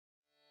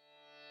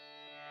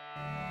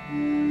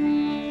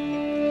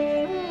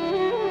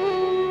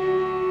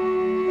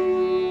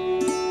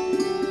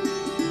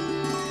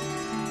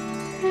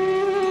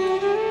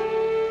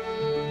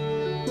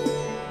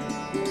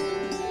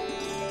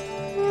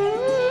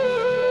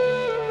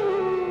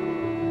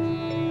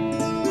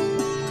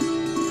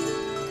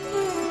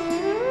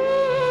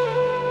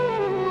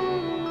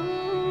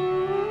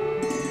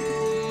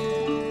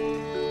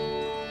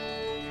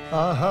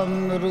अहं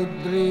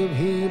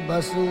रुद्रेभिः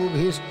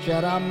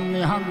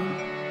वसुभिश्चराम्यहम्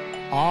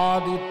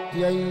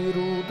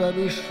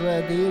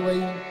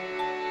आदित्यैरुतविश्वदेवैः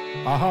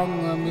अहं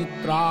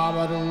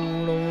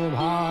मित्रावरुणो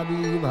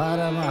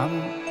भाविभरमहम्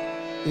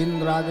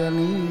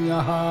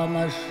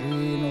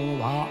इन्द्राग्नीयहमश्विनो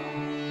भा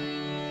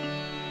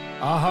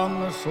अहं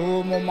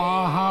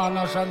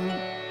सोममाहानसं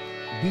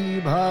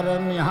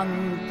बिभरम्यहं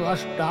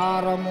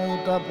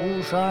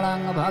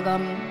त्वष्टारमूतपूषणं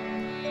भगम्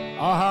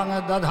अहं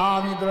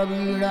दधामि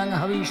द्रवीणं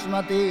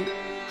हविष्मते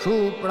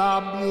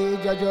सुप्राव्ये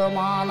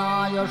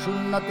यजमानाय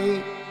सुन्नते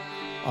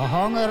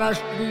अहं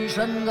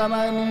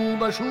राष्ट्रीसङ्गमनि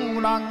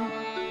वसूनां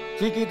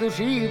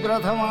चिकितुषी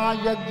प्रथमा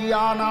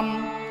यज्ञानां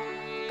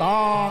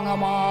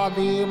ताङ्मा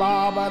देवा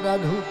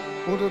वदधु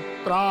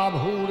पुरुत्रा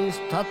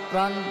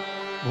भूरिस्थत्रं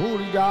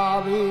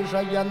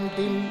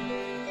भूर्यावेशयन्तीं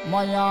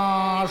मया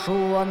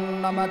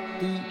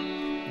सोऽन्नमत्ति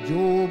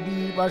जो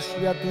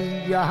विपश्यति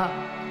यः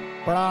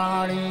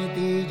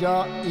प्राणीति ज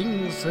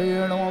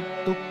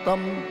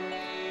इंश्रेणोक्तम्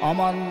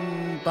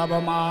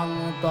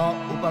अमन्तवमान्त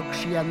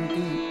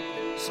उपक्ष्यन्ति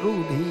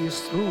श्रुधि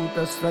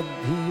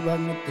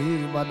श्रुतश्रद्धीवं ते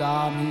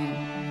वदामि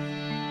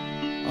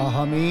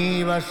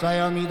अहमेव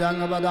स्वयमिदं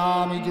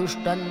वदामि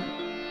जुष्टं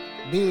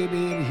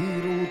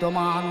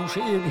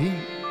देवेभिरुतमानुषेभिः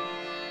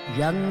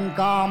यं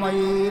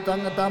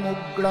कामयेतं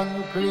तमुग्रं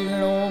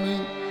क्रीणोमि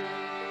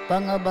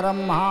तं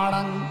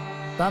ब्रह्माणं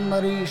तं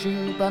ऋषिं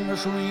तं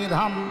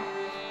सुमेधम्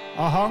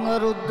अहं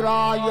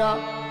रुद्राय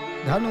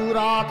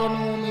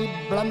धनुरातनोमि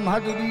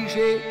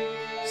ब्रह्मदिविषे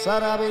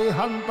सर्वे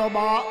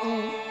हन्तबाउ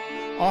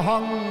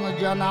अहं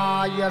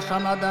जनाय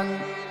समदं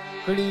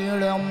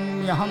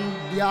क्रीणाम्यहं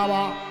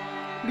द्यावा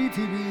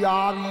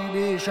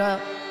पृथिव्याविवेश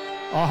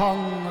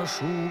अहं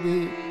शुवे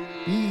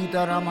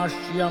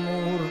पीतरमस्य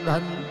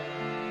मूर्धन्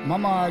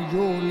मम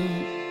योनि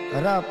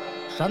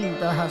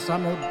रप्सन्तः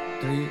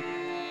समुद्रे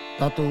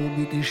ततो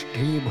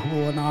वितिष्ठे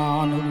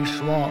भुवनानि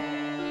विश्व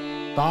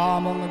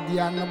तामं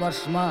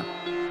द्यङ्वस्म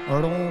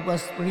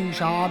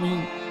णोपस्पृशामि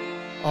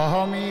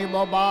अहमेव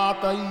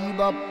वातैव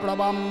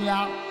प्लवाम्या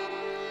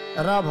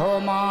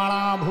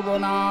रभमाणा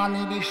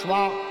भुवनानि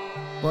विश्वा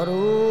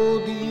परो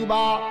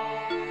दिवा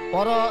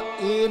पर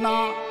एना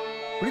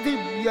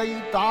पृथिव्यै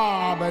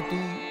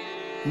तावती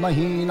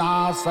महीना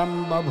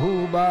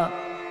सम्बभूव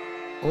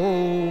ॐ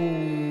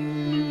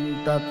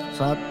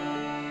तत्सत्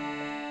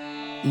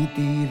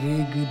इति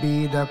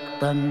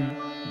ऋग्वेदोक्तं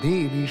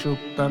देवी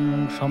सूक्तं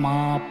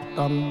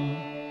समाप्तम्।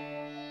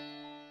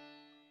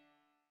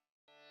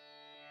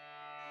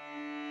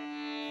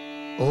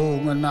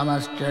 ॐ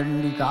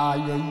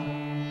नमश्चण्डिकायै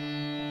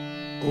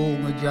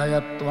ॐ जय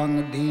त्वं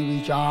देवी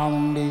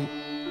चामुण्डे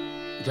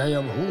जय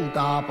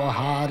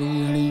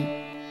भूतापहारिणी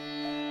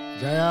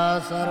जय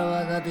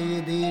सर्वगते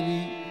देवी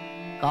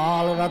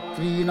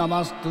कालरात्रि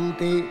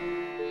नमस्तुते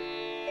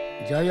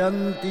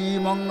जयन्ती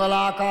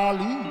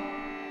मंगलाकाली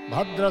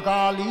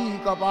भद्रकाली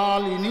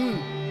कपालिनी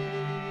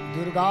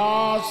दुर्गा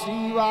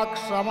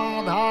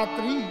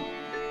श्रीवाक्समाधात्री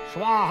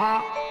स्वाहा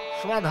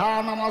स्वधा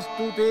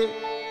नमस्तुते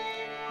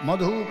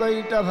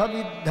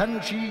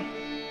मधुकैटभविध्वंसी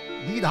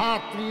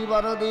विधात्री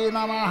वरदे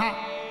नमः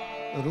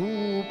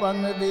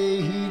रूपं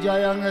देहि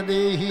जयं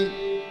देहि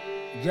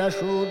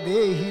यशो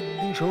देहि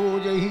दिशो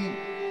जहि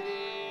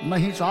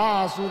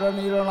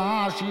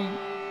महिषासुरनिर्नाशी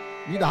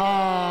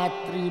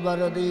विधात्री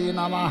वरदे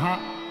नमः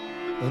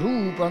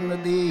रूपं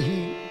देहि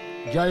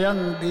जयं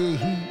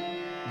देहि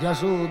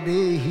यशो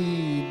देहि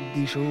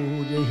दिशो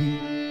जहि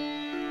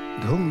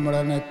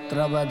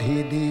धूम्रनेत्रवधे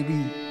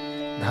देवी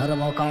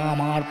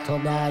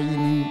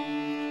धर्मकामार्थदायिनी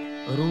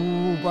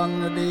रूपं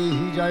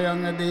देहि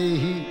जयं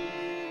देहि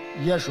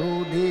यशो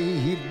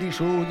देहि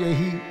दिशो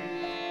जहि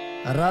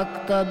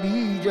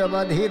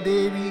रक्तबीजवधे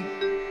देवी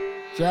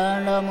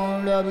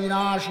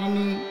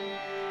चण्डमुण्डविनाशिनी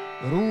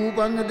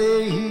रूपं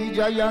देहि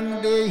जयं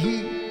देहि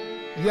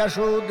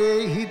यशो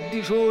देहि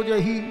दिशो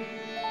जहि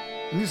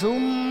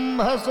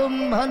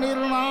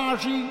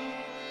निशुम्भशुम्भनिर्नाशी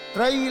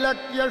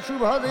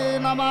त्रैलोक्यशुभदे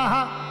नमः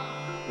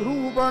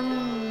रूपं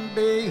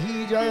देहि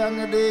जयं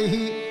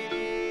देहि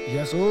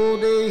यशो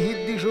देहि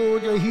दिशो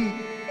जहि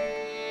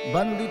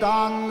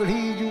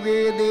वन्दिताङ्घ्रियुगे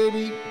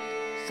देवी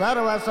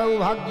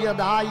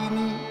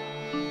सर्वसौभाग्यदायिनी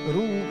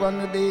रूपं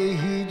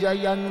देहि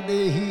जयं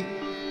देहि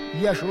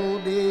यशो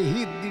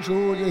देहि दिशो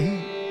जहि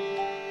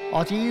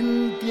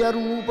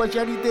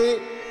अचिन्त्यरूपचरिते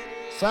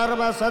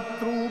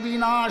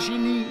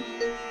सर्वशत्रुविनाशिनी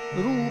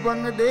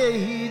रूपं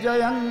देहि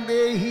जयं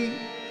देहि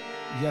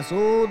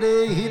यशो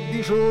देहि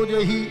दिशो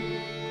जहि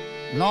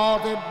न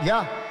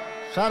तेभ्यः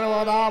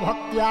सर्वदा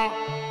भक्त्या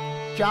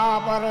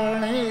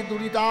चापरणे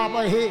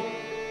दुरितापहे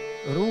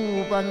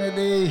रूपं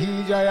देहि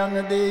जयं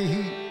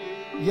देहि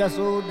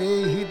यशो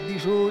देहि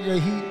दिशो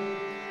जहि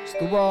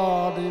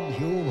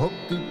स्तुवादिभ्यो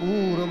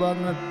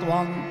भक्तिपूर्वं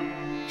त्वं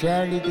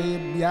चण्डिके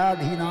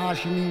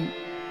व्याधिनाशिनी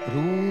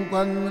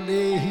रूपं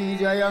देहि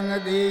जयं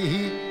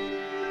देहि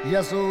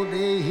यशो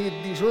देहि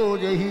दिशो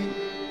जहि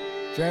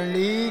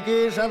चण्डिके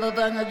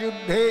सततं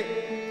युद्धे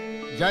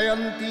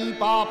जयन्ती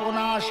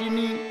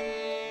पापनाशिनी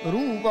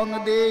रूपं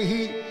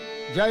देहि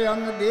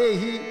जयं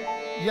देहि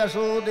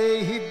यशो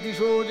देहि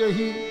दिशो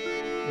जहि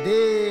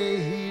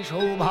देहि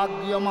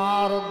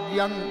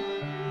सौभाग्यमारोग्यं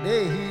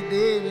देहि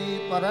देवी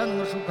परं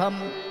सुखं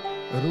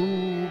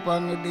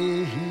रूपं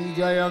देहि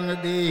जयं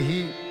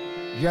देहि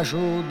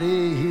यशो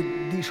देहि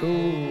दिशो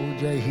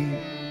जहि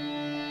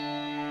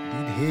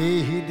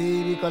विधेहि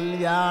देवी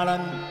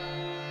कल्याणं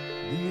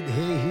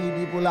विधेहि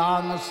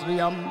विपुलां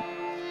श्रियं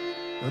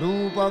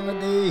रूपं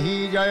देहि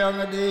जयं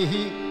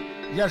देहि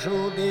यशो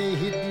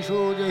देहि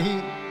दिशो जहि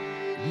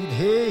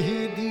विधेहि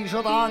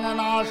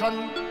दिशताङ्गनाशं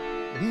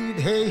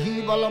विधेहि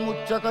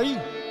बलमुच्चकै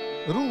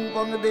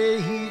रूपं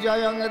देहि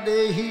जयं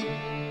देहि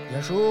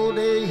यशो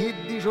देहि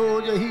दिशो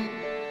जहि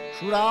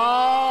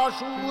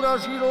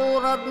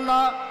सुरासुरशिरोरत्न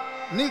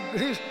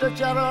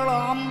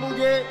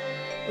निघ्रिष्टचरणाम्बुजे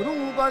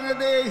रूपं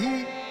देहि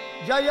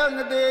जयं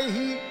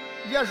देहि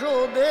यशो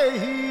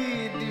देहि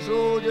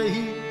दिशो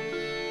जहि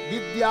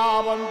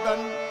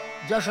विद्यावन्तं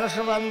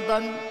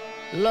यशस्वन्तं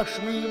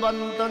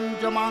लक्ष्मीवन्तं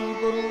च मां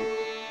कुरु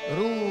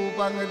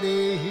रूपं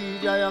देहि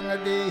जयं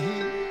देहि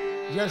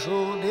यशो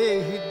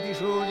देहि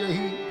दिशो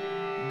जहि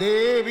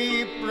देवी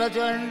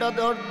प्रचण्ड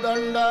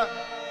दुर्दण्ड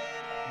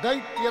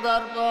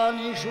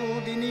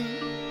दैत्यदर्पनिषूदिनी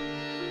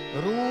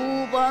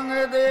रूपं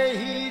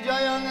देहि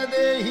जयं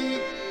देहि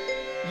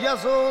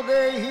यशो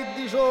देहि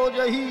दिशो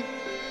जहि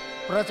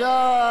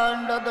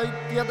प्रचण्ड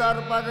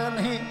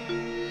दैत्यदर्पगणे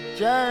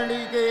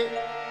चण्डिके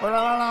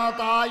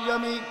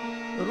प्राणतायमि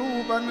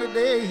रूपं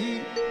देहि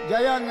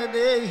जयं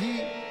देहि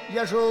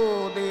यशो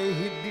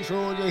देहि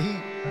दिशो जहि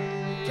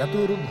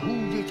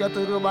चतुर्भुज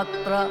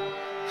चतुर्वक्त्र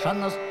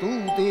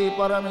संस्तुते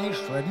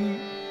परमेश्वरी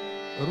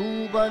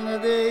रूपं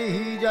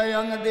देहि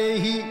जयं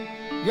देहि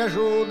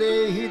यशो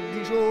देहि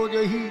दिशो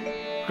जहि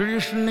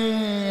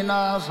कृष्णेन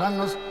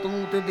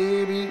संस्तुत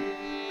देवी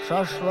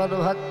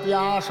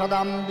शश्वद्भक्त्या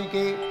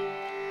सदाम्बिके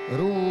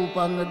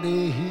रूपं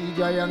देहि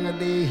जयं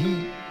देहि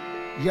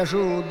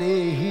यशो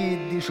देहि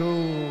दिशो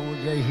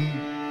जहि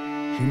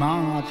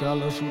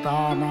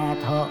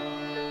हिमाचलसुतानाथ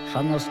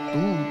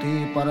संस्तुते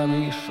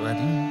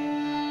परमेश्वरी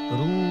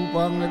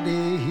रूपं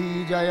देहि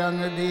जयं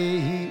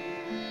देहि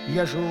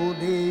यशो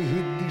देहि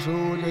दिशो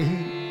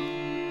जहि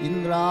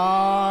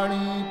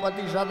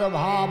इंद्राणीपति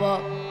सद्भाव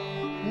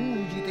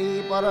पूजिते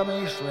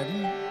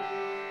परमेश्वरी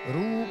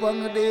रूपं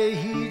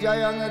देहि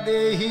जयं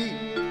देहि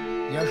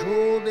यशो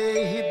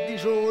देहि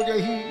दिशो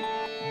जहि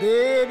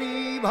देवी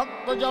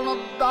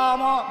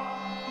भक्तजनोद्दाम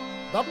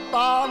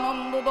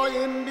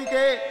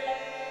दत्तानन्ददयेम्बिके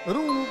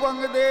रूपं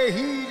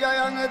देहि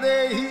जयं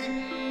देहि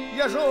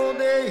यशो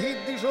देहि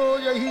दिशो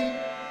जहि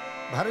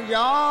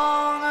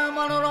भर्यां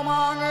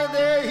मनोरमां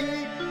देहि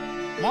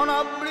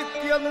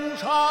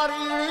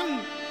मनोवृत्त्यनुसारिणीं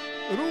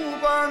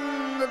रूपं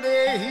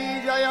देहि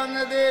जयं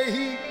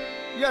देहि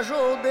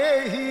यशो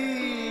देहि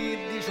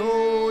दिशो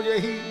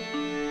जहि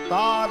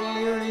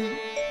तारिणी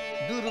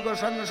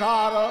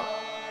दुर्गसंसार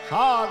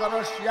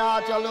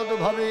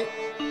सागरस्याचलोद्भवे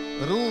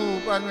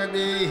रूपं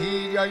देहि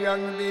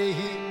जयं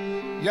देहि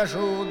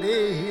यशो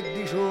देहि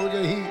दिशो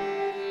जहि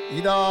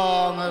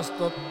इदं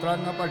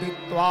स्तोत्रं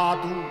पठित्वा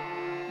तु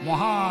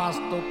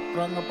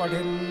महास्तोत्रं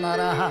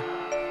पठिन्नरः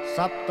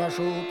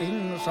सप्तशोतिं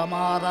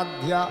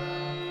समाराध्य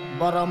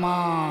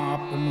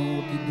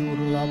वरमाप्नोति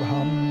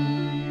दुर्लभम्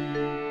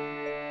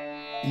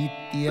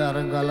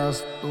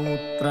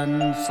इत्यर्गलस्तोत्रं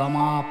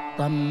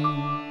समाप्तम्।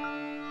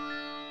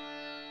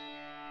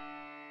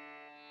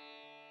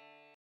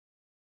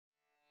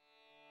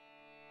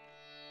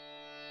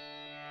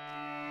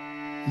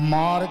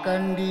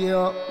 मार्कण्डेय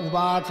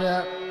उवाच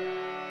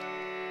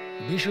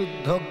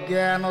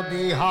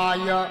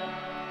विशुद्धज्ञानदेहाय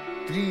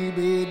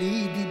त्रिवेदी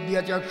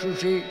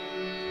दिव्यचक्षुषे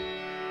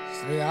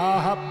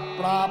श्रेयाः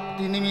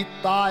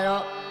प्राप्तिनिमित्ताय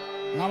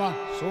नमः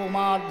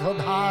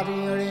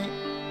सोमार्धधारिणे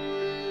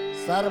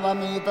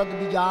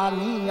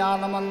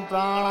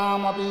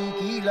सर्वमेतद्विजानीयानमन्त्राणामपि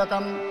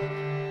कीलकं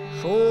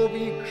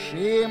सोऽपि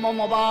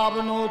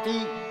क्षेममवाप्नोति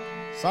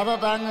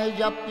सततं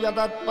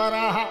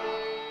जप्यतत्परः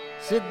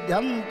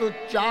सिद्ध्यन्तु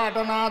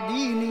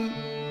चाटनादीनि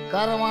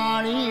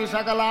कर्माणि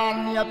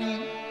सकलान्यपि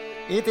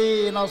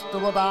एतेन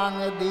स्तुवतां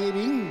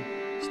देवीं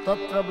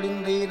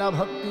स्तोत्रवृन्देन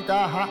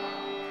भक्तितः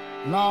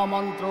न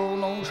मन्त्रो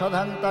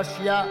नौषधं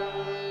तस्य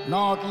न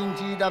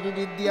किञ्चिदपि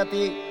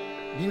विद्यते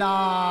विना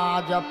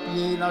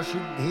जप्येन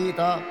सिद्धेत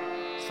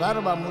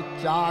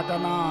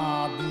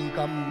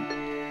सर्वमुच्चाटनादिकं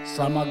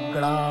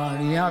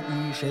समग्राणि अपि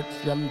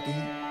शेत्स्यन्ति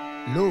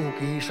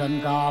लोके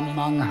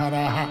शङ्कामिमं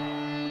हरः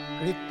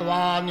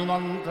कृत्वा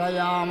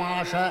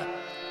निमन्त्रयामास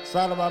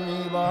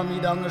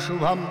सर्वमेवमिदं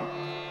शुभं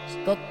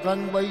स्तोत्रं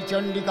वै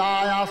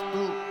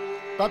चण्डिकायास्तु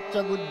तच्च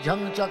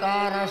गुज्झं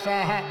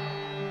चकारसः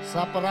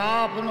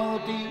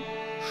सप्राप्नोति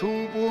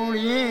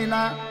सुपुण्येन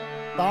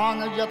तां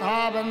यथा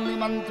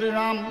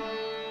वन्दिमन्त्रिणां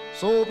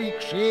सोऽपि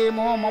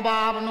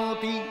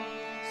क्षेममवाप्नोति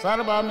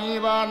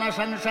सर्वमेव न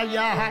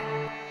संशयः।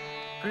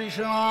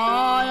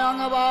 कृष्णायां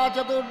वा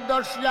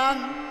चतुर्दश्यां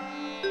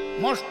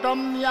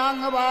मोष्टम्यां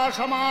वा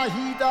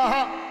समाहितः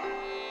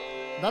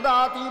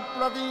ददाति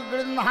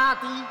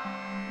प्रतिगृह्णाति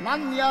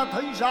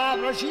नान्यथैषा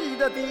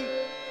प्रसीदति।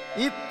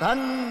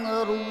 इत्थं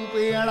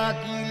रूपेण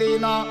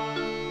कीलेन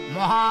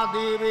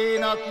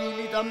महादेवेन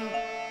कीलितं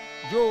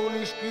यो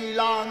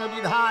निष्कीलां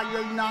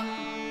विधायैनं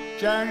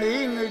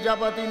चरणीं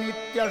जपति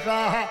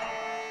नित्यशः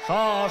स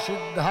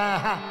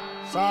सिद्धः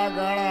स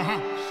गणः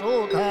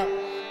सोऽथ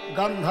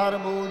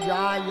गन्धर्वो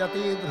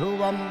जायते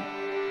ध्रुवं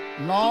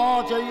न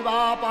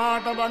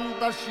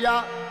चैवापाटवन्तस्य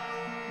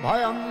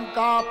भयं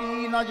कापि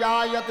न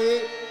जायते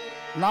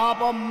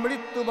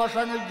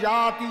नापमृत्युवशं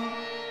जाति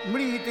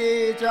मृते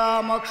च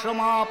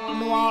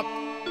मोक्षमाप्नुयात्।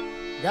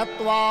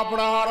 यत्वा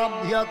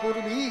प्रारभ्य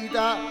कुर्वीत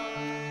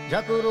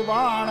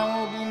झकुर्बाणो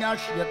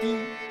विनश्यति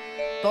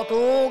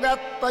ततो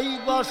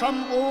गत्यैव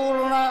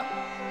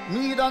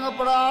सम्पूर्णमिदं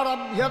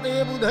प्रारभ्यते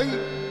बुधै।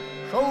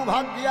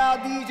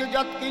 सौभाग्यादि च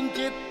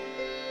यत्किञ्चित्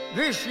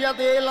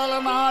दृश्यते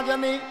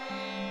ललनाजने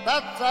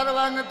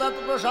तत्सर्वं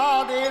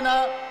तत्प्रसादेन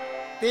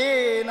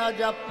तेन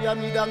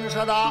जप्यमिदं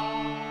सदा।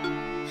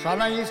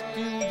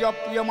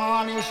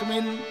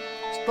 शनैस्त्युजप्यमानेऽस्मिन्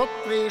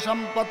स्तोत्रे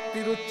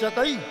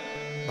सम्पत्तिरुच्यते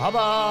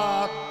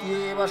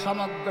भवत्येव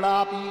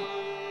समग्रापि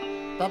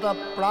ततः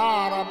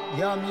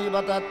प्रारभ्यमेव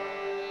तत्।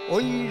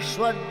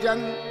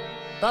 ऐश्वर्यं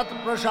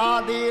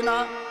तत्प्रसादेन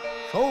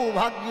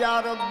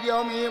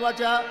सौभाग्यारोग्यमेव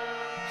च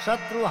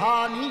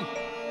शत्रुहानि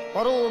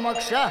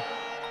परोमोक्षः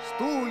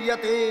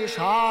स्तूयते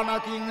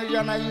शानकिं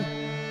जनैः।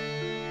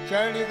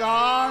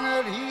 चण्डिकां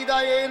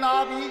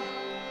हृदयेनापि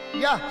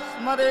यः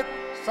स्मरेत्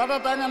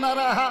सततं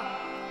नरः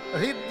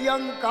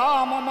हृद्यं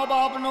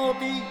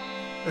काममवाप्नोति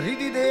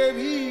हृदि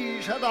देवी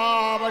सदा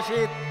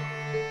वसेत्।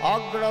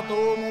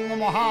 अग्रतो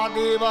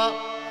महादेव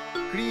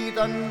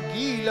क्रीतं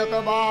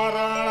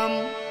कीलकवाराणं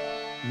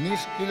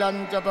निष्किलं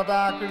च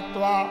तथा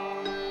कृत्वा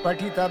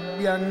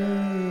पठितव्यं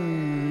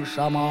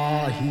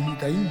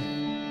समाहितैः।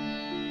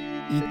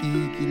 इति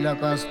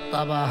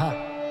कीलकस्तवः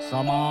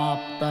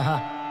समाप्तः।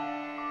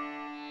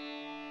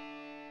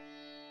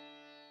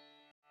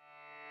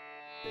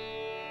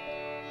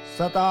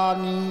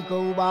 शतानीक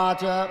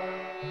उवाच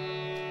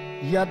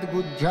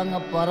यद्गुह्यं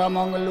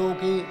परमं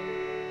लोके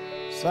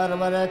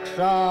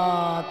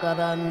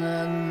सर्वरक्षाकरं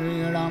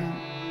नृणां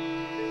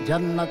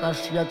जन्न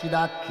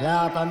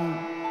कस्यचिदाख्यातं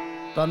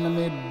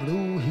तन्मे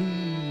ब्रूहि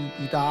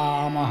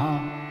पितामह।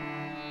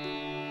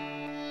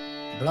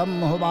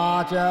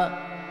 ब्रह्मोवाच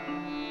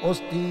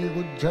अस्ति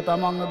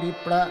गुह्यतमं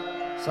विप्र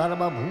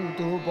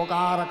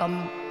सर्वभूतोपकारकं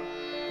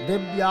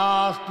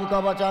दिव्यास्तु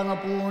कवचं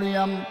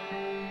पुण्यं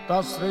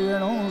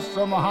तच्छृणुष्व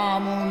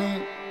महामुने।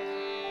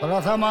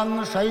 प्रथमं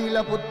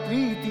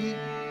शैलपुत्रीति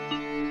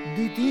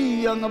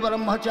द्वितीयं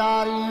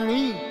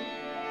ब्रह्मचारिणी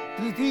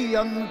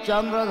तृतीयं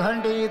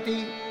चन्द्रघण्टेति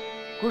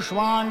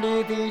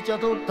कुष्माण्डेति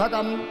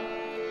चतुर्थकं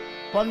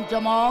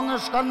पंचमं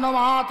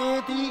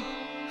स्कन्दमातेति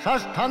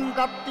षष्ठं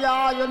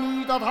कात्यायनी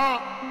तथा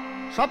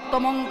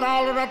सप्तमं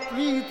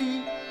कालरात्रीति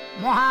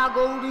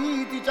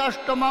महागौरीति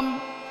षष्ठमं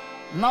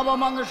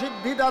नवमं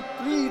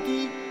सिद्धिदात्रीति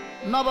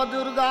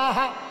नवदुर्गाः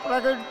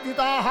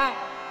प्रकीर्तिताः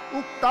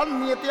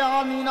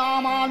उक्तान्येतानि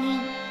नामानि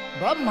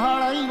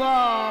ब्रह्मणैव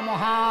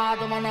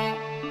महात्मना।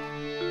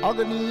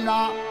 अग्निना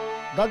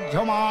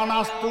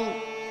दह्यमानास्तु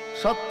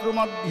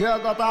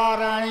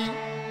शत्रुमध्यगतारणे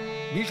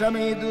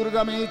विषमे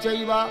दुर्गमे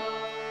चैव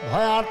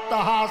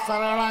भयार्तः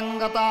शरणं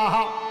गताः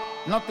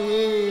न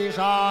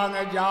तेषां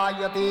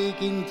जायते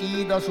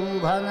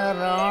किञ्चिदशुभं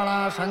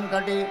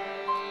रणसङ्कटे।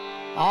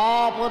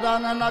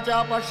 आपदं न च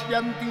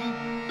पश्यन्ति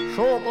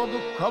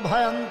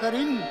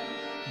शोकदुःखभयङ्करीं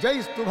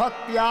जैस्तु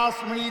भक्त्या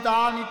स्मृता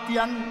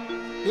नित्यं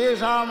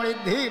तेषां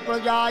वृद्धि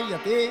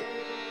प्रजायते।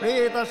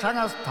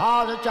 प्रेतसंस्था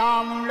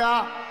चामुण्डा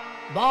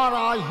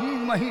वाराही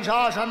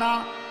महिषासना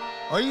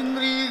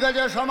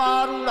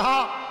ऐन्द्रियगजसमारूढा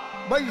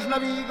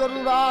वैष्णवी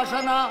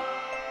गरुडासना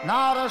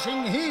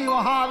नारसिंही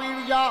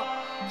महावीर्या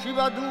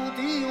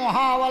शिवदूती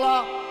महाबला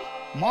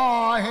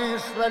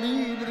माहेश्वरी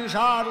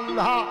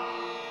वृषारूढा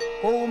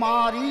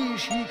कौमारी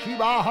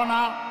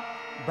शिखिवाहना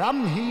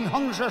ब्राह्मी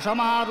हंस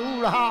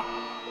समारूढ़ा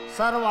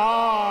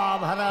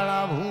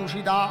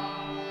सर्वाभरणभूषिता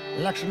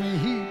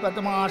लक्ष्मी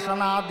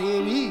पद्मासना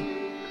देवी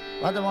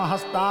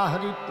पद्महस्ता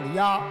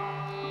हरिप्रिया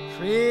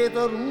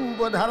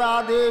श्वेतरूपधरा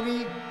देवी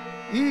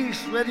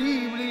ईश्वरी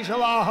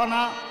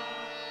वृषवाहना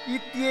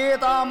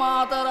इत्येता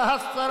मातरः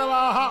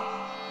सर्वाः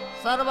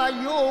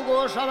सर्वयोगो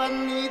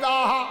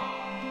समन्विताः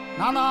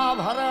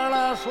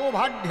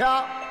नानाभरणशोभाढ्या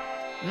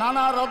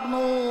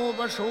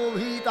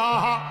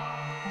नानारत्नोपशोभिताः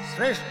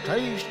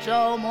श्रेष्ठैश्च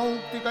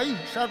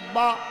मौक्तिकैः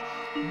सद्वा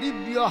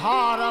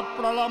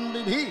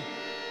दिव्यहारप्रलम्बिभिः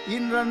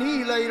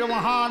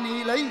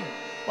इन्द्रनीलैर्महानीलैः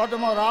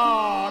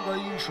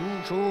पद्मरागैः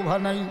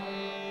सुशोभनैः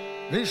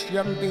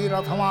दृश्यन्ते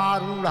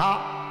रथमारूढा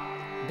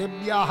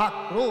दिव्याः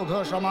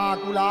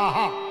क्रोधसमाकुलाः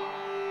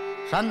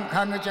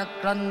शङ्खं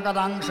चक्रं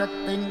गदां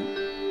शक्तिं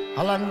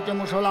हलं च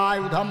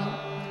मुसलायुधं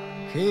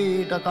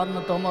खेटकं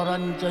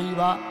तमरं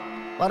चैव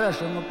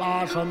परशुं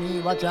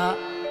पाशमेव च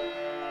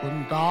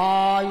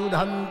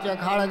कुन्तायुधं च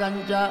खड्गं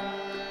च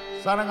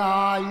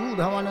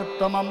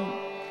सर्गायुधमनुत्तमं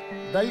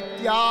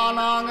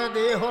दैत्यानां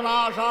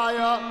देहनाशाय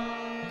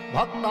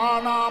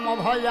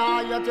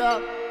भक्तानामभयाय च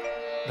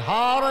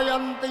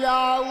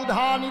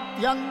धारयन्त्यायुधा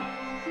नित्यं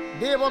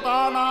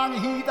देवतानां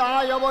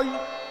हिताय वै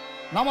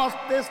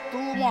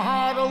नमस्तेस्तु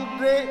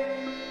महारौद्रे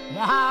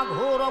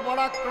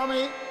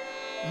महाघोरपराक्रमे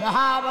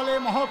महाबले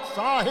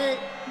महोत्साहे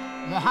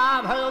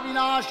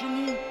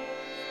महाभयविनाशिनी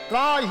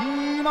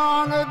त्राहि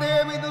मां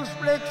देवी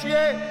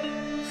दुष्प्रेक्ष्ये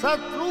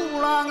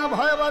शत्रूणां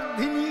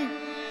भयवर्धिनी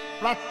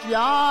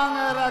प्रत्यां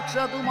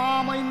रक्षतु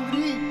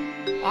मामैन्द्री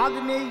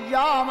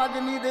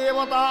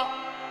आग्नेय्यामग्निदेवता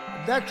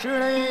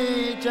दक्षिणे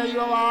चैव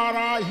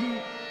वाराहि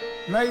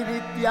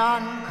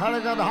नैऋत्यां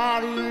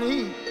खड्गधारिणी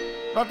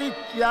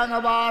प्रतीच्यां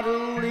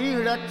वारुणी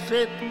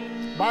रक्षेत्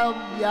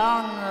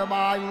वायव्यां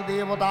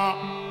वायुदेवता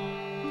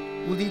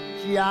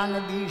उदिच्यां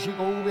दिशि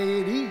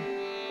कौबेरी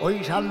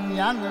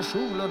ऐशान्यां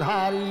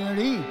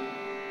शूलधारिणी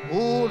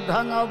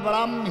ऊर्ध्वं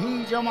ब्राह्मी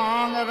च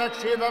मां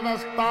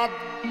रक्षेदनस्तात्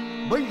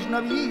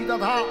वैष्णवी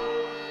तथा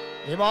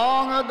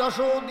एवं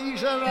दशो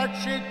दिश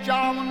रक्षेत्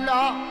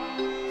चामुण्डा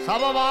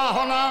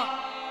सबवाहना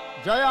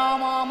जया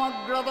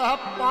मामग्रतः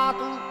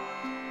पातु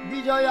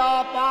विजया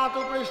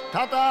पातु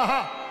पृष्ठतः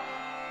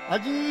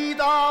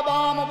अजीता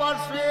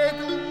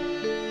वामपार्श्वेतु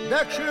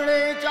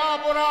दक्षिणे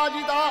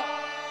चापराजिता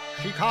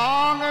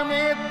शिखां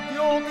मे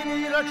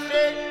द्योतिनी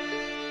रक्षे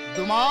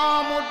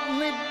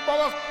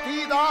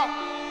दुमामुद्निपवस्थिता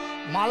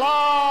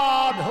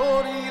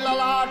मलाढोरी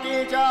ललाटे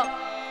च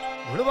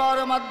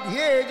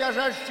भ्रुवरमध्ये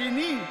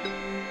यशस्विनी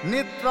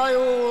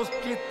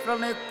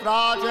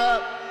नेत्रयोश्चित्रनेत्रा च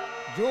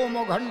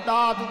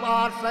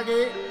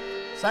व्योमघण्टातुपार्श्वे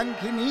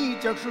शङ्खिनी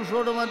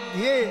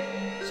चक्षुषोर्मध्ये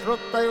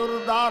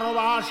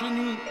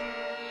श्रोत्रयोर्दारवासिनी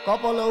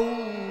कपलौ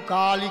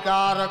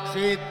कालिका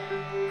रक्षेत्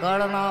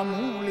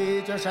कर्णमूले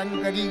च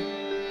शङ्करी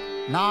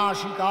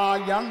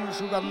नासिकायां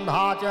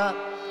सुगन्धा च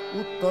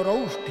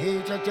उत्तरौष्ठे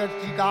च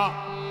चर्चिका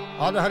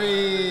अधरे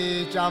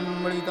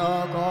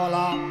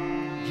चामृतकला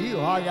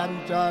जिह्वायां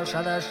च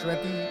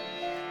सरस्वती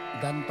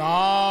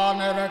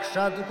दन्तान्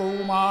रक्षतु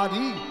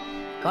कौमारी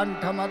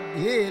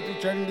कण्ठमध्ये तु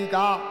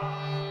चण्डिका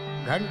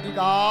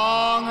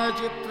घण्टिकां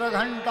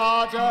चित्रघण्टा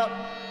च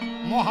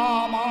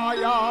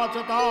महामाया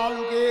च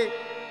तालुके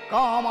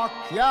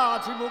कामाख्या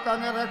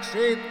चिबुकं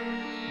रक्षेत्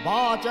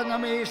वाचं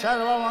मे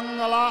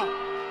सर्वमङ्गला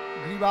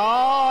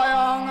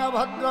ग्रीवायां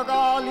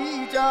भद्रकाली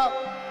च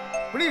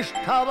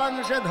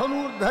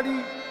पृष्ठवंशधनुर्धरी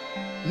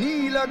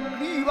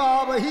नीलग्रीवा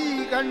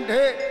वही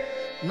कण्ठे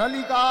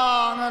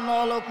नलिकां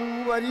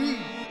नलकूवरी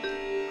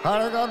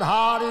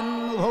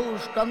खड्गधारिन्नुभौ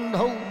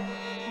स्कन्धौ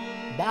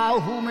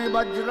बाहु में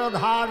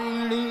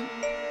वज्रधारिणी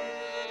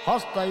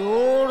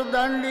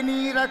हस्तयोर्दण्डिनी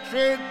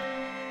रक्षेत्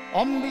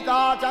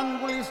अम्बिका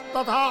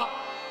चङ्गुलिस्तथा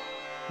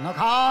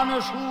नखान्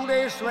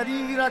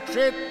शूरेश्वरी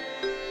रक्षेत्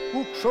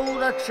कुक्षौ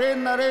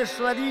रक्षेत्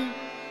नरेश्वरी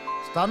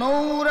स्तनौ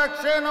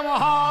रक्षेन्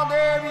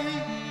महादेवी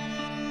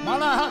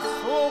मनः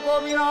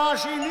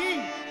शोकविनाशिनी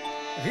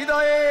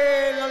हृदये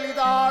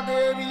ललिता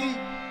देवी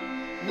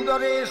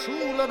उदरे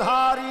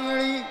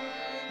शूलधारिणी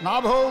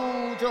नाभौ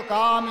च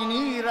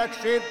कामिनी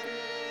रक्षेत्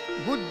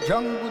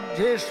गुज्जं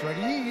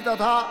गुज्जेश्वरी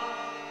तथा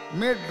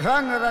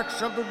मेढ्रं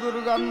रक्षतु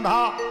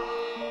दुर्गन्धा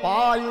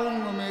पायुं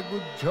मे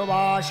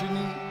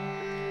गुज्जवासिनी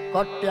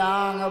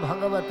कट्यां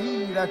भगवती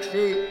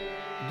रक्षे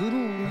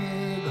दुरु मे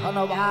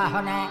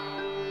घनवाहना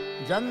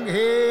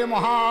जंघे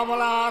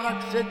महाबला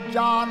रक्षे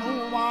जानू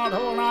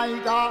माधव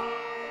नायिका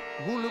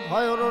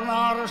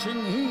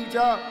गुल्फयोर्नारसिंही च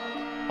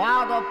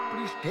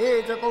पादपृष्ठे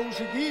च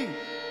कौशिकी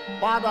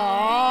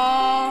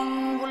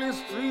पादांगुली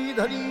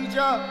श्रीधरी च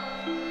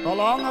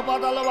तलंग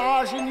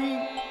पदलवासिनी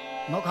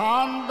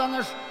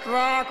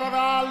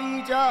मुखान्तंष्ट्राकराली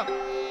च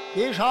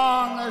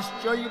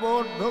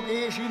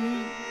केशांश्चैवोर्ध्वकेशिनी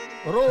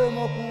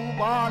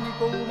रोमकूपानि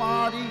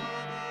कौमारी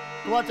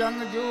त्वचं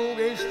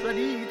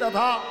जोगेश्वरी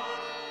तथा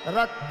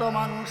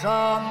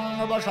रक्तमांसां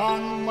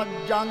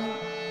मज्जां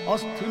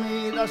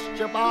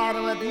अस्थिमेदश्च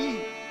पार्वती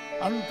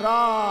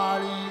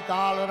अंतराळी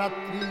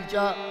कालरात्रि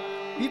च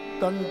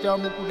पित्तं च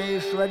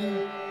मुकुटेश्वरी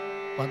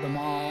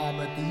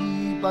पद्मावती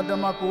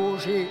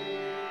पद्मकोशे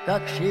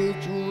कक्षे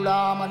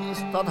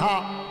चूडामणिस्तथा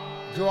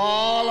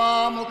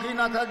ज्वालामुखी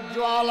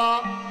नखज्वाला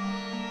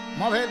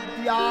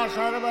मभेद्या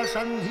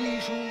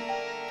सर्वसन्धिषु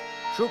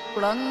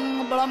शुक्लं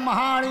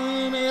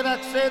ब्रह्माणि मे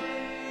रक्षेत्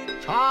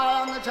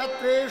छायां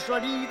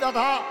छत्रेश्वरी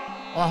तथा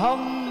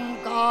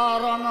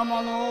अहंकारं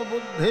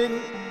मनोबुद्धिं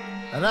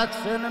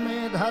रक्षेन् मे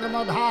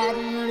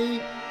धर्मधारिणी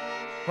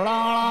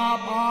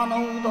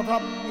प्राणापानौ तथा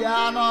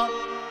व्यान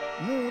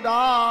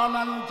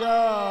मूदानं च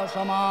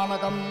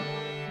समानकं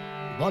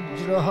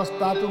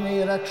वज्रहस्ता तु मे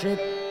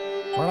रक्षेत्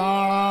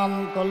प्राणान्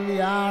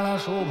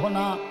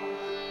कल्याणशोभना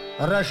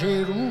रसे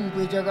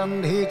रूपे च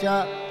गन्धे च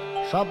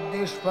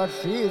शब्दे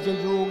स्पर्शे च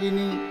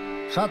योगिनी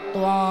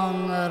सत्त्वां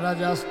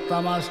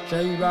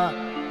रजस्तमश्चैव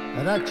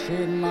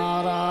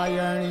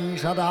रक्षेन्नारायणी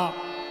सदा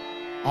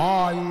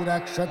आयु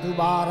रक्षतु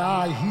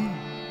वाराही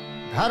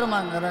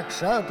धर्मं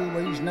रक्षतु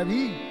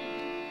वैष्णवी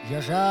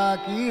यशा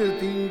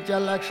कीर्तिं च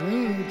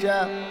लक्ष्मीं च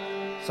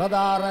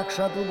सदा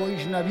रक्षतु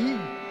वैष्णवी।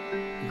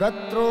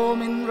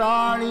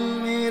 गत्रोमिन्द्राणी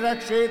मे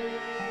रक्षेत्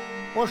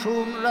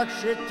पशून्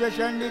रक्षेत् च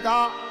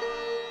चण्डिका।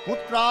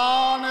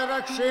 पुत्रान्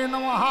रक्षेन्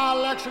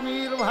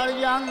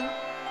महालक्ष्मीर्भर्यां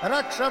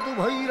रक्षतु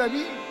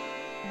भैरवी।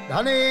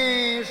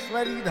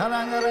 धनेश्वरी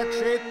धनं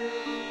रक्षेत्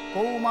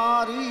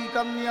कौमारी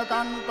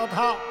कन्यकां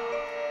तथा।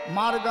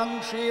 मार्गं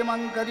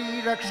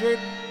क्षेमङ्करी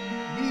रक्षेत्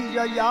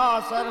बीजया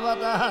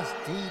सर्वतः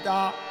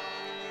स्थिता।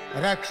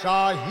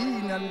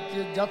 रक्षाहीनं च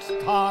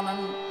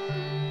जत्स्थानं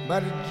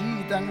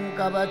वर्जितं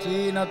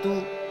कवचेन तु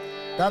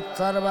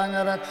तत्सर्वं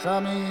रक्ष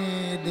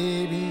मे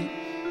देवी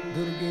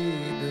दुर्गे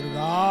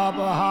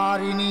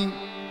दुर्गापहारिणी।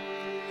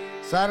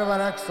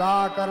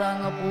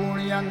 सर्वरक्षाकरं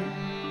पुण्यं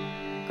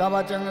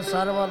कवचं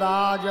सर्वदा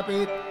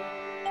जपेत्।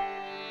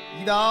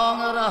 इदं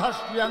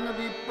रहस्यं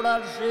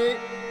विप्रर्षे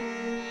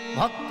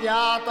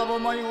भक्त्या तव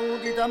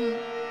मयोदितं।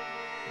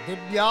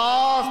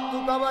 दिव्यास्तु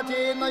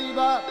कवचेनैव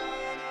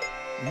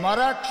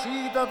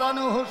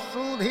मरक्षीततनुः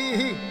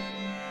सुधीः।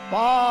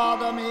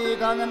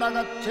 पादमेकं न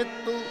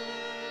गच्छेत्तु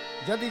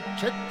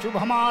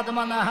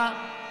यदिच्छेच्छुभमात्मनः।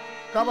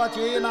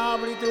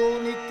 कवचेनावृतो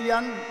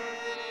नित्यं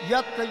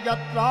यत्र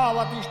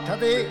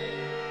यत्रावतिष्ठते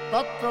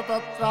तत्र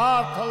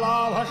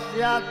तत्रार्थलाभः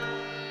स्यात्।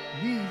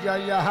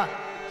 विजयः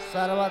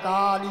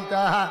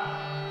सर्वकालिकः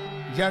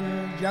यं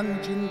यं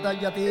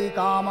चिन्तयते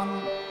कामं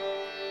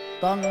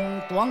तं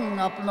त्वं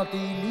अप्नोति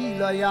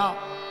लीलया।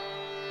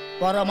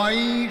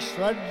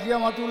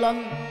 परमैश्वर्यमतुलं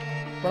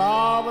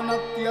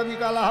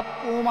प्रावनत्यविकलः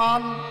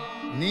पुमान्।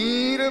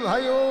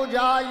 निर्भयो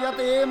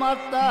जायते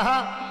मर्तः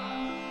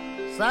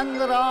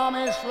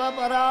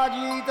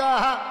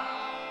संग्रामेष्वपराजितः।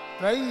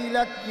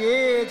 त्रैलक्ये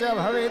च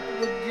भवेत्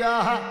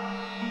पूज्यः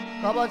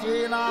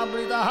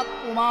कवचेनावृतः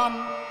पुमान्।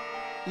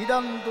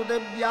 इदं तु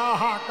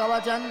देव्याः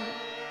कवचं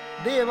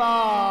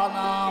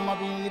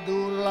देवानामपि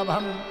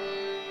दुर्लभं।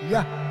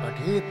 यः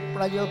पठेत्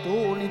प्रयतो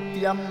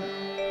नित्यं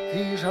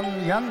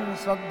श्रीसन्ध्यं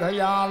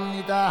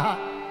श्रद्धयान्वितः।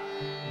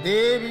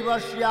 देवी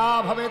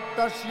वश्या भवेत्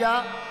तस्य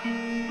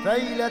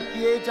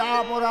त्रैलक्ये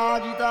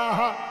चापराजितः।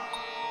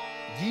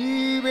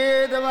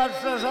 जीवेद्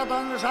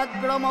वर्षशतं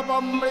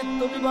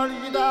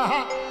सग्रमपमृत्युविवर्जितः।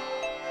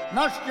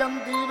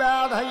 नश्यन्ति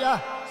व्याधयः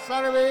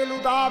सर्वे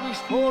लुता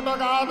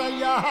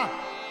विस्फोटकादयः।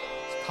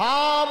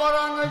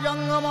 स्थावरं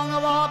जङ्गमं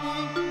वापि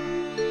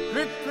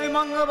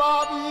कृत्रिमं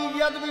वापि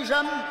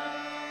यद्विषम्।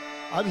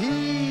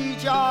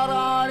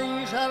 अभिचाराणि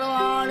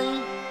सर्वाणि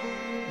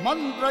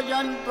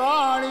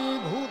मन्त्रयन्त्राणि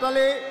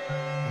भूतले।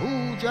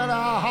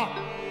 भूचराः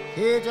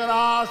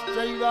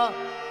खेचराश्चैव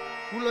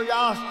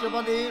कुलजाश्च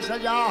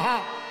पदेशजाः।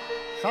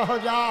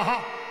 सहजाः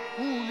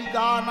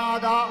कूलिका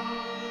नागा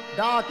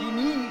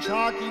डाकिनी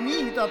शाकिनी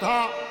तथा।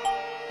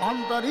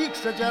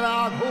 अन्तरिक्षचरा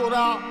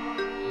घोरा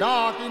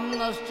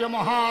डाकिन्नश्च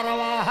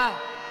महारवाः।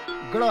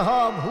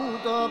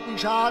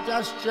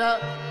 ग्रहभूतपिशाचश्च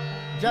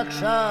यक्ष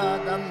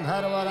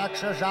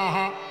गन्धर्वराक्षसाः।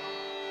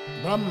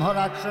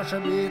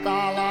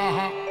 ब्रह्मराक्षसवेतालाः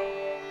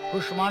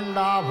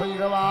कुष्माण्डा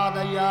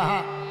भैरवादयः।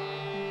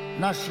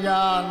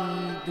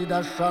 नश्यन्ति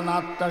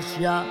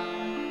दर्शनात्तस्य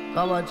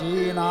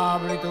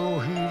कवचेनावृतो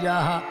हि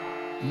यः।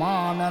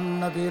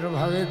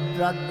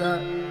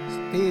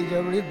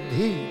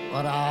 मानन्नतिर्भवेद्रग्धस्तेजवृद्धिः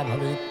परा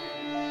भवेत्।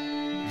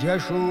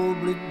 यशो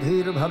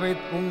वृद्धिर्भवेत्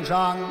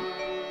पुंसां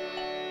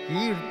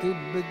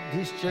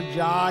कीर्तिवृद्धिश्च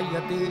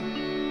जायते।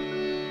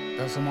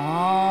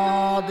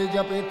 तस्माद्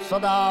जपेत्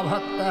सदा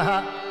भक्तः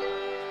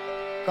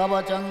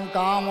कवचं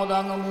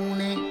कामदं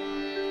मुने।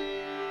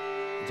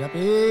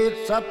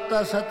 जपेत्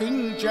सप्तशतीं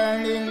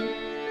चरणीं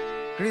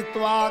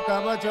कृत्वा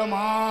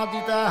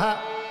कवचमादितः।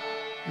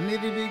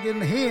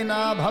 निर्विघ्नेन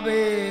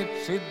भवेत्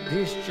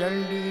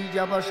सिद्धिश्चण्डी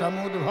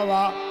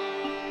जपसमुद्भवा।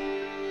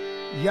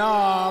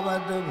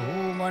 यावद्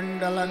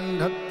भूमण्डलं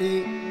धत्ते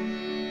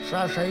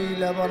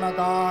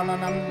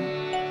सशैलवनकाननं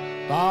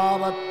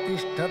तावत्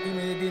तिष्ठति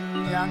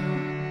मेदिन्यां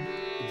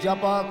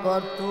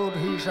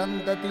जपकर्तुर्हि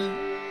सन्तति।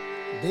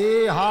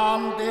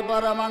 देहान्ते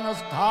परमं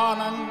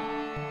स्थानं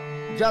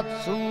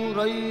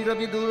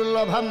यत्सूरैरपि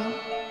दुर्लभं।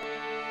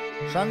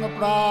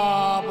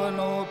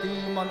 संप्राप्नोति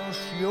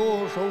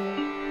मनुष्योऽसौ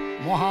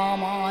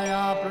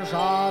महामाया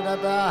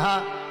प्रसादतः।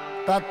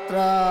 तत्र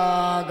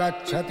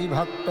गच्छति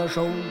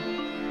भक्तसौ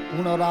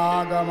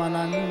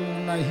पुनरागमनं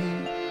नहि।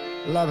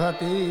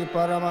 लभते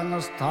परमं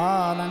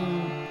स्थानं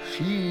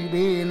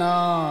शिवेन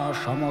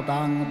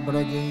समतां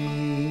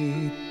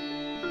व्रजेत्।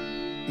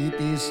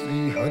 इति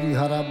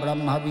श्रीहरिहर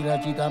ब्रह्म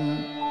विरचितं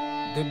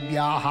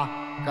दिव्याः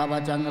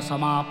कवचं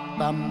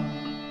समाप्तम्।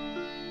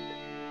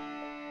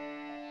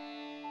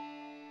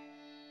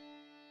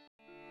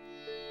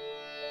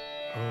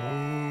 ॐ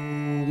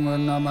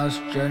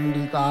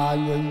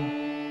नमश्चण्डिकायै।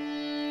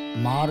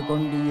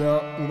 मार्कण्डेय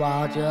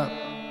उवाच।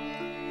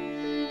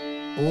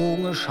 ॐ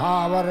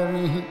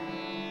शावर्णिः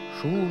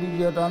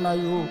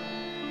सूर्यतनयो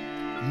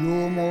यो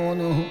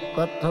मोनुः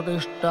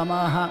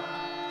कथतिष्ठमः।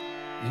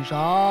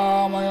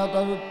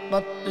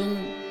 निशामयतव्युत्पत्तिं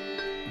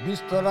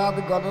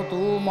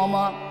विस्तराद्गदतो मम।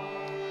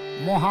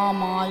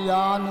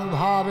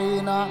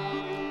 महामायानुभावेन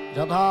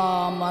यथा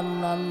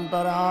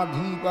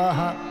मन्वन्तराधिपः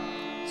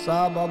स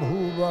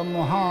बभूव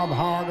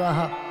महाभागः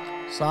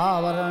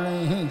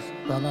सावर्णैः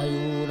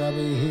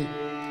स्तनयोरवेः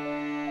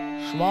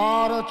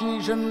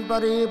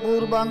स्वारचीशन्तरे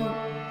पूर्वं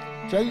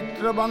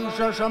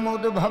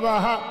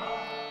चैत्रवंशसमुद्भवः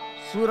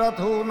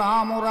सुरथो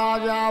नाम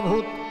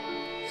राजाभूत्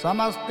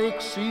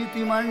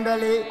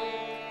समस्तिक्षीतिमण्डले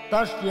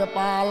तस्य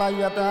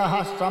पालयतः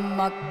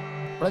सम्यक्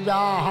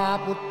प्रजाः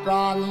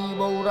पुत्राणि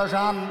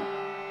वौरसान्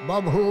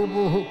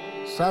बभूवुः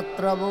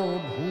शत्रवो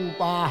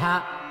भूपाः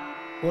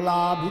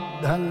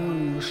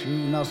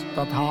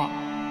कुलाभिध्वंसिनस्तथा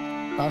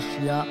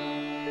तस्य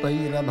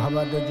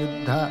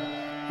तैरभवद्युद्ध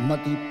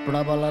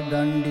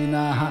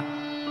मतिप्रबलदण्डिनः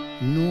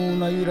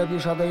नूनैरपि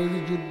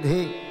शतैर्युद्धे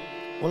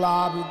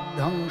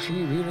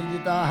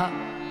कुलाभिध्वंसिभिर्जितः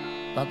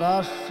ततः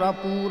स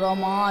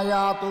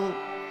पुरमायातो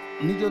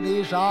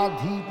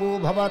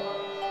निजदेशाधीपोऽभवत्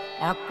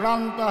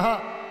आक्रान्तः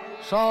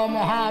स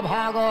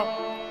महाभाग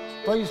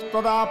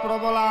तैस्तदा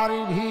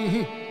प्रबलारिभिः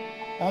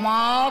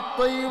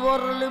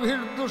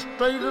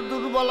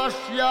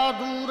अमात्तैवर्लिभिर्दुष्टैर्दुर्बलस्य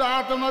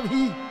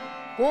दूरात्मभिः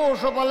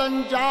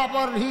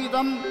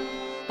कोशफलञ्चापहृतं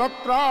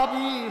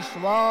तत्रापि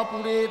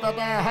स्वपुरे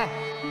ततः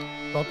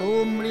ततो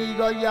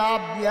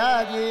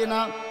मृगयाव्याजेन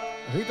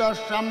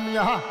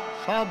हृतशम्यः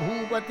स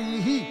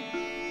भूपतिः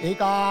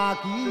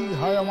एकाकी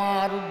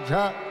हयमारुह्य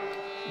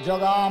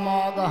जगाम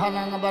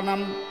गहनं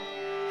वनं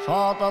स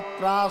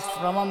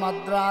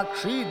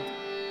तत्राश्रममद्राक्षीद्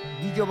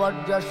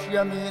द्विजवर्यस्य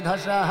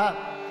मेधसः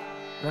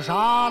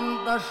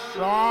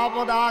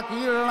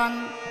प्रशान्तश्रापदाकीर्णं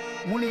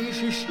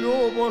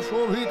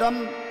मुनिशिष्योपशोभितं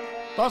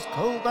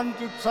तस्थौ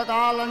कञ्चित्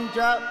सकालञ्च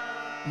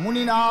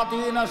मुनिना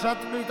तेन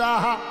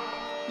सत्कृताः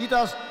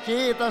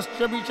इतश्चेतश्च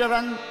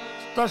विचरन्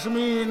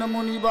तस्मिन्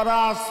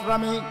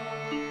मुनिवराश्रमे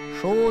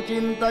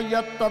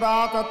शोचिन्तयत्तदा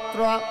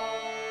तत्र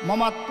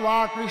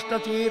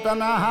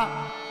ममत्वाकृष्टचेतनः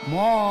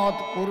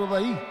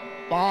मत्पूर्वैः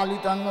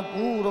पालितं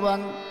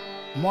पूर्वं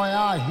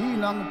मया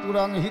हीनं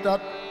पुरं हि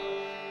तत्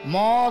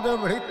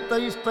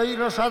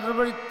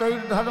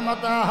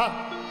मदभृत्तैस्तैरसद्वृत्तैर्धर्मतः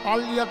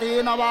पाल्यते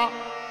न वा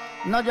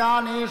न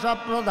जाने स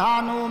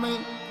प्रधानो मे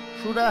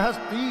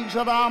सुरहस्ति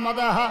सदा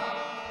मदः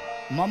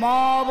मम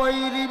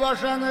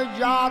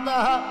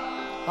वैरिवशङ्जातः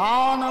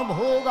तान्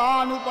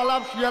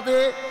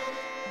भोगानुपलप्स्यते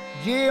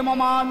ये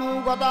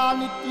ममानुगता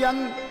नित्यं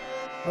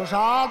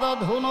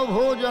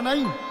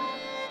प्रसादधुनभोजनैः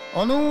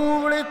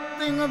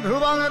अनुवृत्तिं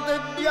ध्रुवं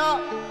त्यज्य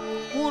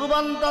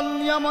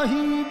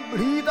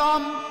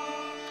कुर्वन्तन्यमहीभृताम्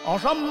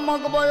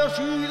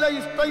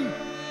असम्मग्वयशीलैस्तैः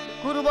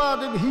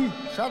कुर्वद्भिः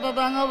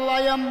सततं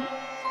वयं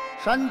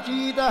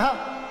सञ्चितः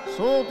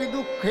सोऽपि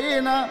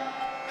दुःखेन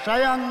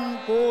क्षयं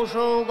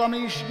कोशो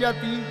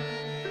गमिष्यति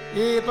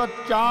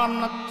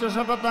एतच्चान्नच्च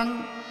सततं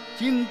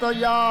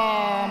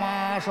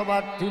चिन्तयामास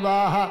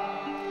पार्थिवाः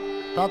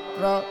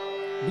तत्र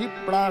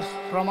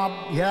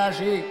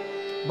विप्राश्रमाभ्यासे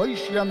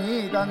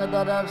वैश्यमेकं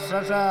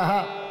ददर्शसः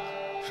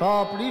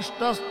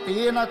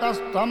सपृष्टस्तेन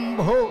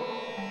कस्तम्भो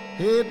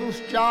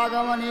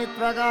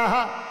हेतुश्चागमनेत्रकः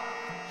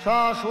स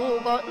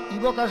शोक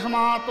इव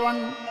कस्मात् त्वं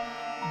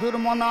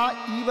दुर्मना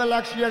इव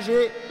लक्ष्यसे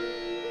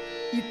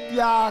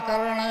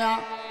इत्याकर्णया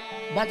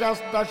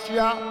वचस्तस्य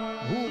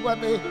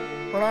भूपते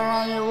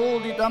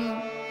प्रणयोदितं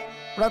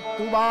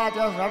प्रत्युवाच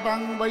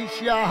शतं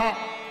वैश्याः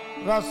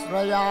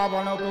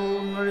प्रश्रयावनतो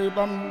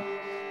नृपं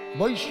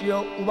वैश्य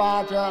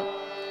उवाच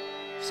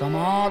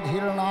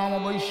समाधिर्नाम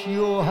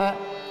वैश्योः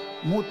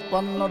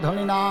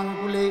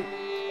मुत्पन्नधनिनाङ्कुले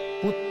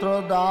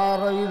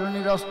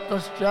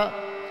पुत्रदारैर्निरस्तश्च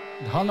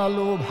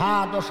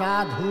धनलोभात्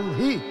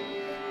साधुभिः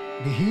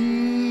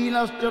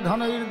धीनश्च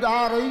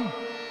धनैर्दारैः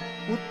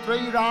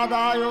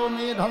पुत्रैरादाय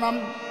मे धनं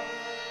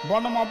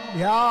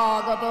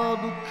वनमभ्यागत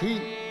दुःखी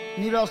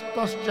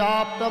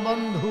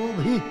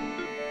निरस्तश्चाप्तबन्धुभिः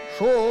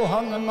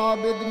सोऽहं न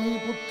विद्मि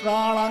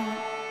पुत्राणां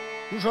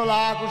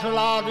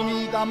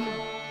कुशलाकुशलादिनीकं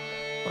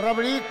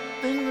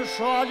प्रवृत्तिं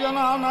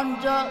स्वजनानां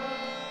च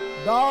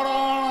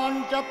दाराणां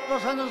च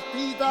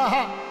प्रसंस्थिताः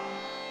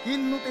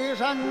किन्नु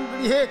तेषां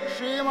गृहे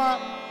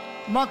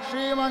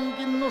क्षेमं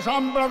किन्नु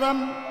साम्प्रतं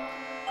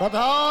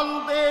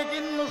कथान्ते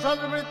किन्नु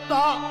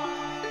सद्वृत्ता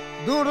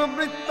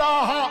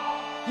दुर्वृत्ताः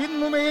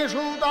किन्नु मे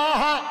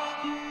सूताः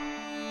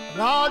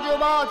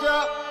राजवाच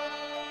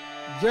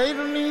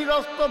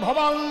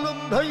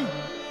जैर्निरस्तभवाल्लुब्धैः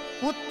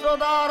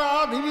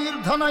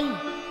पुत्रदाराधिभिर्धनैः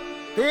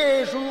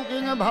तेषु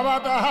किं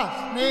भवतः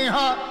स्नेह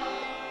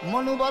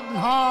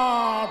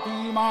मनुबध्नाति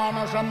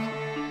मानसं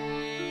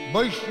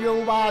वैश्य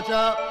उवाच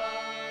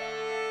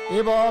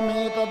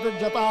एवमेतद्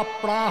जता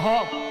प्राह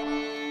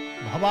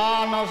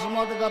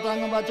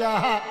भवानस्मद्गतं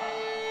वचः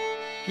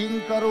किं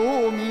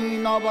करोमि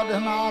न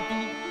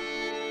बध्नाति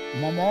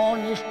मम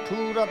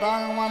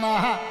निष्ठुरतां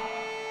मनः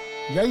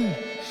यैः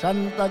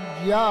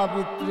सन्तज्या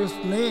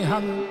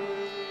पितृस्नेहं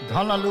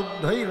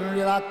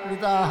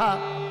धनलुब्धैर्निराकृताः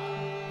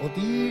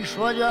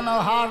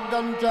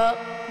अतीश्वजनहार्दं च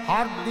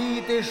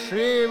हार्दीते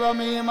श्रेव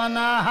मे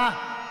मनः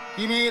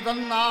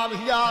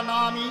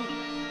किमेतन्नाभिजानामि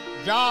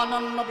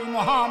जानन्नपि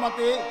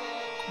महामते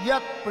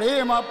यत्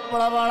प्रेम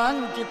प्रवणं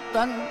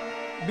चित्तं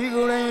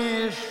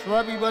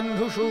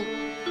विगुणेष्वभिबन्धुषु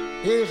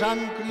तेषां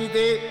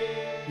कृते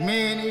मे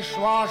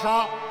निःश्वासा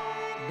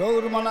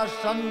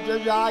दौर्मनस्सञ्च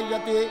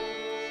जायते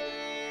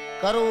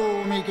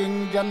करोमि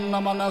किञ्जन्न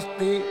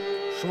मनस्ते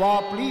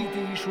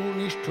स्वाप्रीतिषु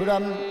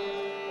निष्ठुरम्।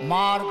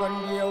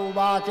 मार्कण्डेय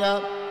उवाच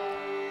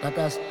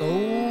ततस्तौ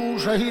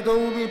सहितौ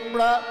विप्र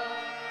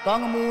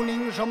तं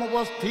मुनिं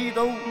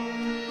समुपस्थितौ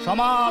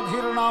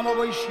समाधिर्नाम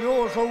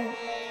वैश्योऽसौ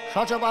स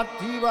च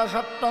पार्थिव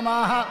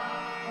सत्तमः।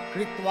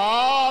 कृत्वा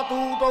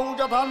तूतौ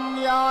यथा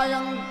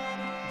न्यायं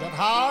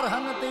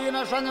यथार्हं तेन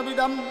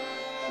संविदम्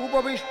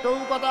उपविष्टौ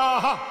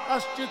कथाः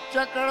कश्चिच्च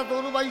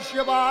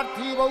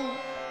क्रतुर्वैश्यपार्थिवौ।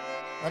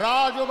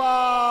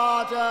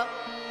 राजुवाच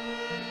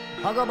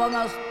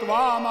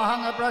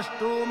भगवनस्त्वामहं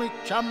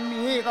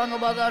प्रष्टुमिच्छाम्येकं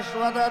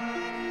वदस्व तत्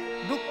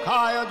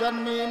दुःखाय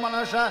जन्मे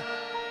मनस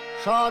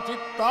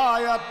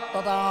सचित्ताय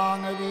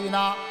तदांग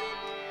वीना।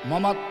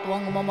 मम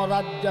त्वं मम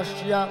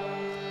राज्यस्य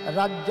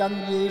राज्यं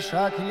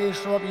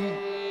येषाखिलेष्वपि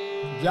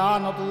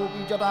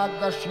जानतोऽपि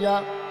जताग्रस्य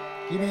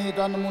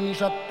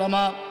किमेतन्मुनिषत्तम।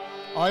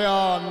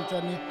 अयं च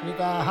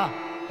निकृताः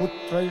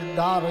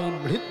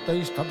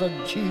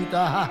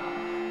पुत्रैर्दारैर्भृत्यैस्ततज्जीतः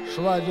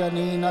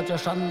स्वजनेन च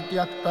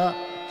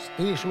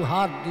सन्त्यक्तस्तेषु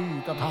हार्दी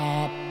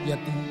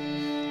तथाप्यति।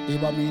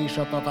 एवमेष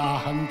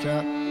तथाहं च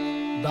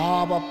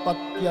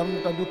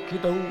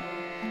दावपत्यन्तदुःखितौ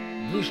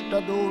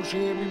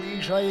दृष्टदोषे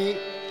विभीषये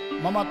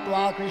मम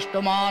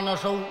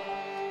त्वाकृष्टमानसौ।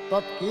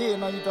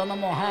 तत्केनैतन्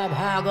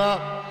महाभाग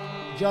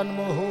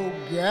जन्मो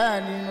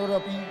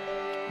ज्ञानिनोरपि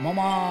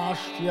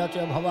ममास्य च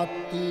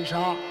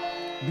भवत्येषा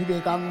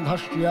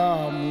विवेकान्धस्य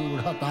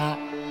मूढता।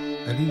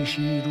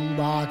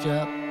 ऋषिरुवाच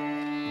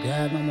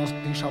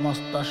ज्ञानमस्ति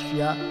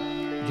समस्तस्य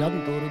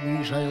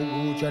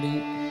जन्तुर्विषयगोचरी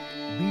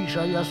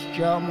विषयश्च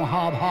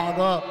महाभाग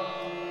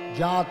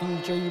जाति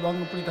चैवं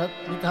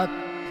पृथक् पृथक्।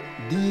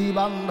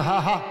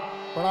 द्विबन्धः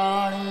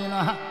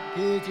प्राणिनः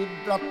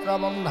केचिद्रत्र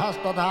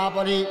बन्धस्तथा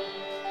परे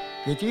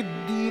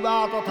केचिद्दिवा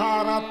तथा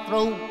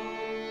रात्रौ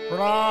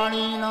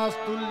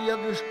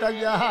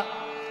प्राणिनस्तुल्यदृष्टयः।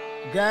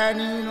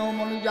 ज्ञानिनो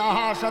मनुजाः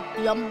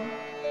सत्यं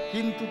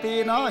किन्तु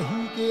तेन हि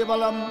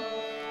केवलम्।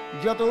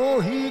 यतो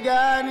हि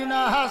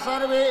ज्ञानिनः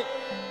सर्वे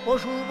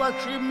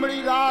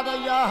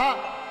पशुपक्षिमृगादयः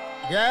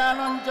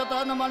ज्ञानं च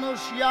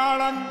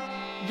तन्मनुष्याणां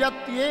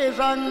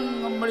यत्येषां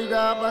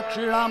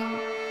मृगपक्षिणां।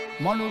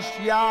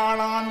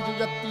 मनुष्याणां च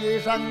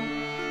यत्येषां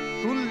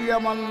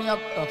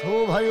तुल्यमन्यत्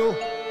तथोभयोः।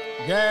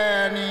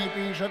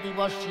 ज्ञानेऽपि सति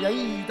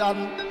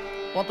पश्यैतान्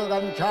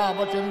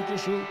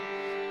पतगञ्छावचन्तिषु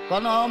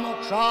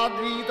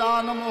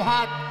कनमुक्षाद्रीतान्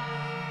मोहात्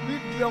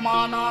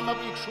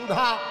विद्यमानानपि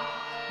क्षुधा।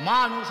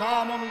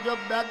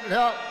 मानुषामनुजव्याघ्र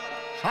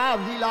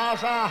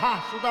साभिलाषाः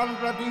सुतान्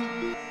प्रति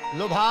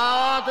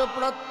लोभात्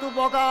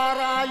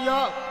प्रत्युपकाराय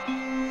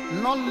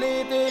न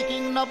लेते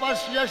किं न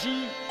पश्यसि।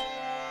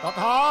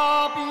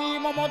 तथापि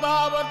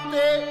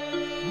ममतावर्ते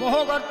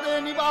मोहगर्ते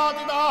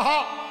निपातिताः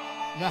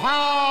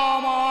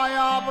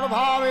महामाया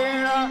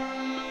प्रभावेण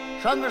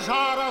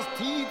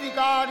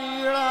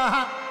संसारस्थितिकारेण।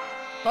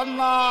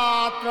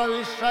 तन्नात्र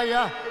विषय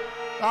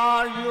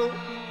कार्यो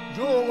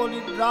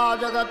योगनिद्रा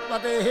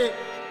जगत्पतेः।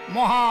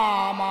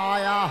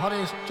 महामाया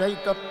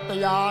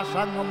हरेश्चैतत्तया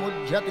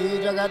संमुह्यते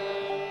जगत्।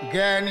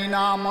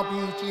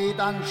 ज्ञानिनामपि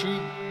चेतांसि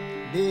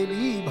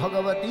देवी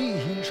भगवती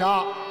हिंसा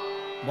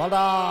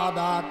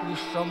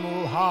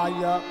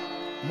वदादाकृष्णमोहाय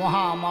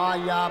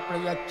महामाया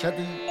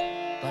प्रयच्छति।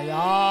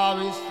 तया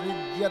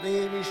विसृज्यते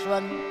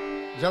विश्वं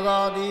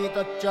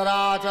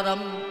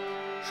जगदेतच्चराचरम्।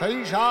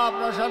 सैषा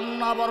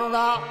प्रसन्ना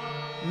वरदा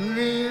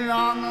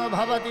नृणां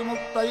भवति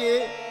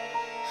मुक्तये।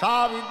 सा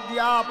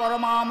विद्या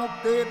परमा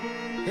मुक्तेर्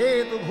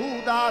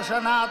हेतुभूता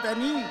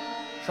सनातनी।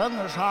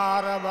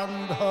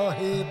 संसारबन्ध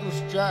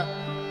हेतुश्च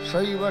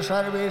सैव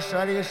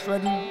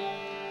सर्वेश्वरेश्वरी।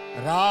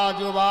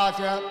 राजुवाच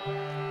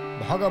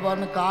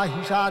भगवन्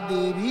काहि सा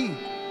देवी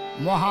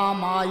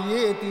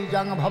महामायेति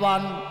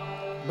जङ्भवान्।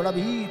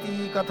 ब्रवीति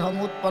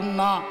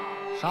कथमुत्पन्ना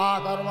सा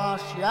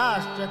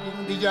कर्मास्याश्च किं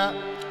द्विज।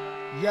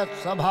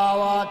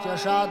 यत्स्वभावा च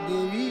सा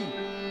देवी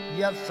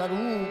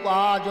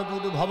यत्स्वरूपा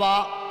जदुद्भवा।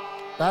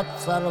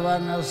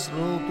 तत्सर्वं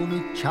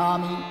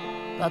श्रोतुमिच्छामि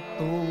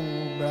तत्तु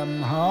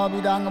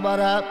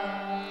ब्रह्मविदाङ्बर।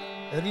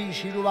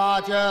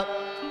 ऋषिरुवाच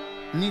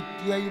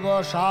नित्यैव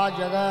सा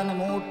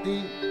जगन्मूर्ति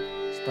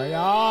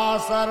स्तया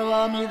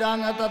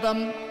सर्वमिदं ततं।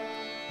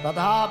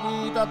 तथापि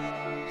तत्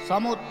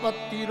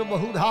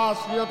समुत्पत्तिर्बहुधा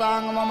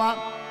श्रियतां मम।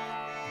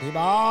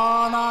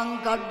 देवानां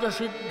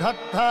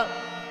कार्यसिद्धर्थ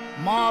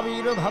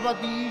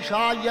माविर्भवति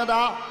सा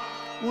यदा।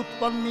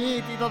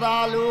 उत्पन्नेति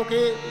तदा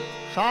लोके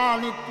सा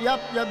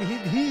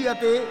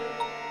नित्यप्यभिधीयते।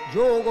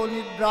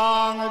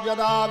 योगनिद्रां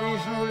यदा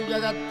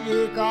विष्णुर्जगत्ये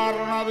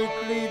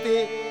कारणविक्रीते।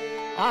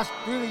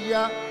 आस्तीर्य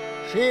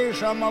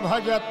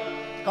शेषमभजत्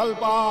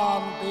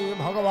कल्पान्ते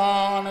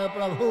भगवान्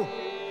प्रभु।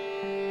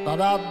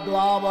 तदा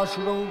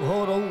द्वावसुरौ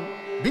घोरौ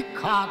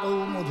विख्यातौ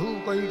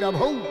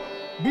मधुकैटभौ।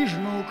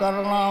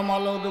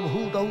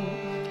 विष्णुकर्णामलोद्भूतौ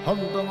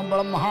हन्तुं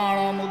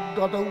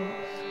ब्रह्माणमुद्गतौ।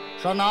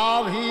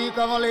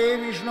 सनाभिकमले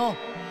विष्णु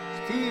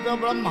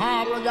स्थितब्रह्मा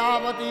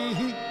प्रजापतिः।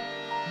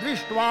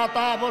 दृष्ट्वा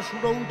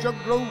तापसुरौ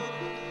चक्रौ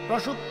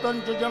प्रसुप्तं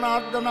च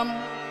जनार्दनं।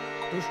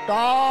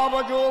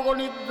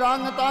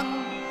 तुष्टावयोगनिद्राङ्गताम्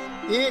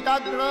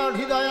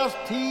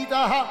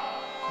एकाग्रहृदयस्थितः।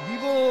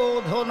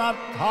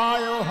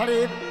 विबोधनार्थाय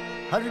हरेर्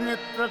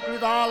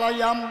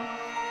हरिनेत्रकृतालयं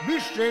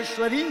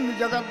विश्वेश्वरीं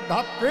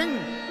जगद्धात्रीं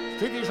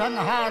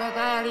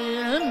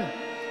स्थितिसंहारकारिणीं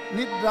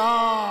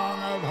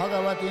निद्रां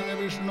भगवतीं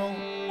विष्णु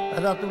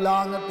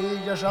रतुलां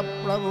तेजस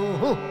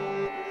प्रभुः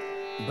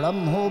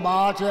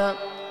ब्रह्मोवाच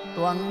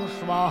त्वं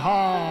स्वाहा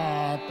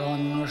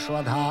त्वं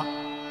स्वधा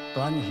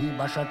त्वं हि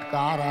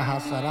वषट्कारः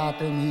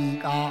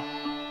सरातमीका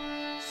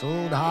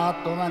सोधा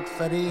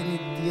त्वमक्षरे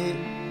नित्ये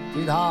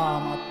त्रिधा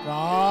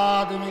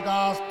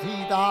मात्रात्मिका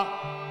स्थिता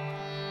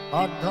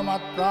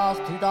अर्धमात्रा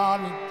स्थिता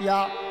नित्या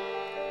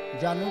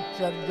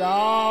जनुचर्या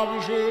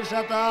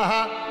विशेषतः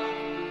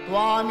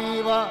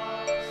त्वामेव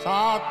सा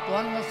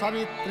त्वं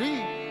सवित्री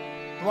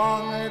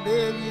त्वं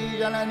देवी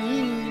जननी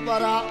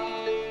परा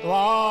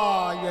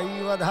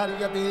त्वायैव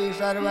धर्यते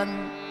सर्वं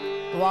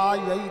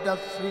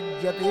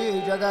त्वायैतत्सृज्यते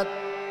जगत्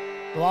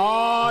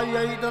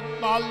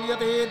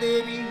त्वायैतत्पाल्यते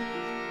देवी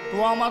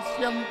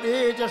त्वमस्यन्ते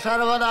च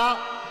सर्वदा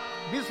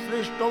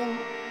विसृष्टौ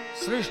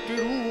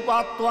सृष्टिरूपा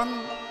त्वं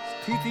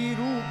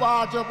स्थितिरूपा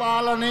च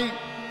पालने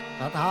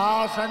तथा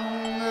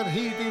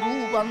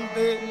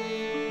संहृतिरूपन्ते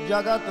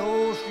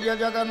जगतोऽस्य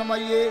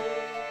जगन्मये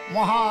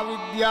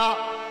महाविद्या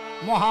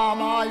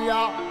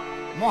महामाया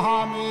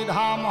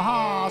महामेधा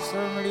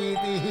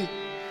महाश्रृणीतिः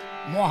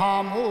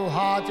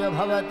महामोहा च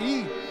भवति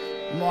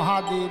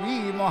महादेवी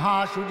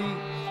महाशुरि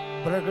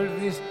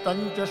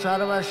प्रकृतिस्तञ्च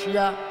सर्वस्य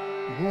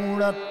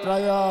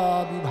गुणत्रय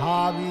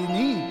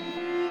विभाविनी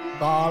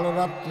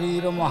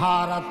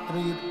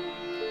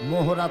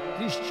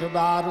कालरात्रिर्महारात्रिर्मोहरात्रिश्च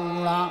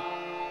दारुणा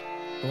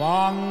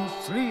त्वां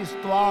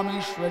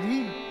श्रीस्त्वामीश्वरी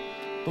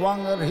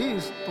त्वं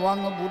ह्रीस्त्वं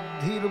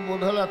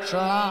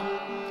बुद्धिर्बुधलक्षणा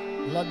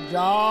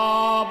लज्जा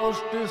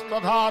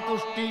पुष्टिस्तथा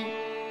तुष्टि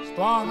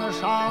स्वांग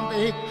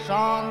शांतिः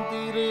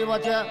शांतिरेव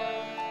च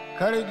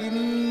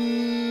खड्गिनी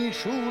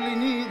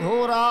शूलिनी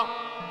घोरा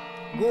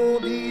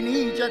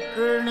गोधीनी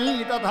चक्रिणी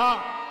तथा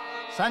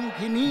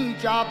शंखिनी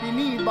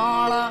चापिनी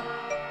बाण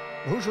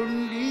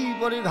भुषुंडी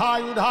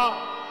परिघायुधा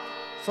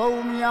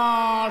सौम्या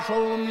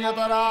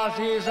सौम्यतरा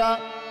शेष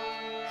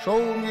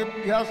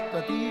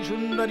सौम्यभ्यस्तती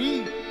सुंदरी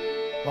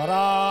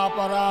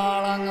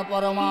परापराणं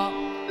परमा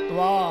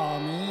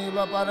त्वामेव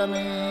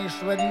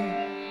परमेश्वरी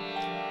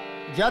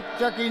यच्च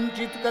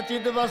किंचित्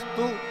कचिद्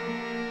वस्तु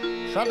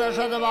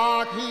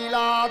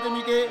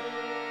सदसद्वाखिलात्मिके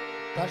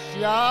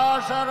तस्या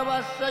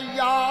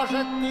सर्वस्या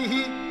शक्तिः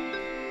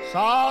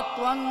सा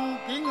त्वं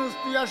किं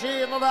स्तुयसे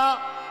तदा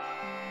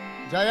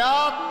जया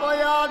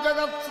त्वया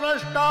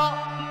जगत्स्रष्टा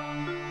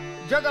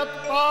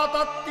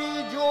जगत्पातत्ति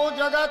जो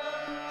जगत्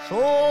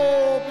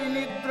सोऽपि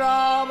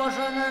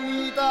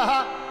निद्रावशननीतः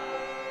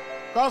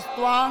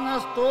कस्त्वां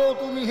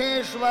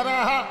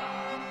स्तोतुमिहेश्वरः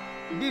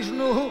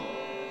विष्णुः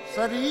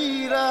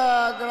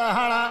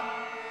शरीरग्रहण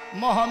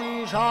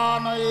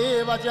महमीशान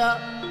एव च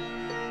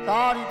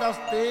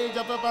कारितस्ते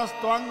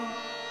जततस्त्वं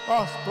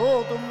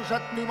स्तोतुं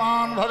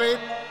शक्तिमान्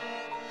भवेत्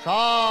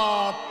सा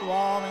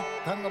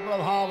त्वामित्थं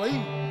प्रभावै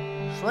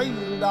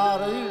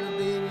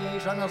स्वैरुदारैर्देवी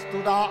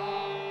संस्तुता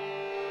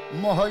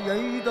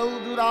मोहयैतौ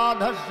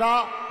दुराधर्षा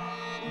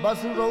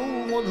वसुरौ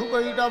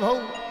मधुकैटभौ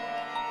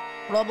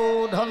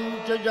प्रबोधं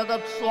च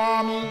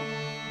जगत्स्वामी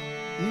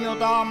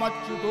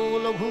नियतामच्युतो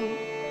लघु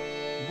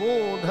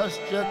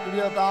बोधश्च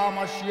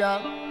क्रियतामस्य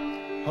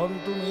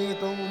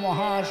हन्तुमेतौ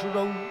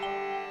महाशुरौ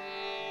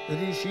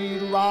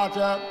ऋषिरुवाच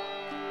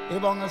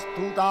एवं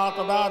स्तुता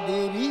तदा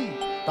देवी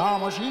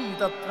तामसी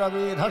तत्र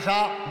वेधसा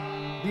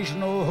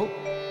विष्णोः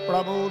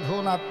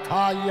प्रबोधो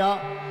नत्थाय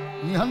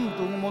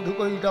निहन्तुं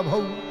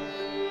मधुकैटभौ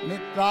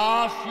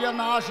नेत्रास्य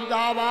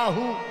नासिका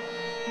बाहु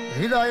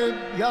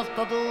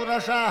हृदयेभ्यस्ततो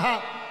रसः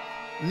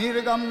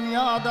निर्गम्य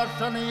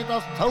दर्शने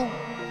तस्थौ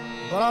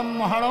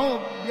ब्रह्मणो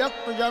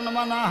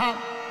व्यक्तजन्मनः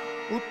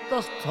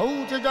उत्तस्थौ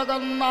च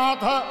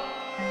जगन्नाथ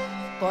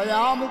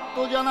त्वया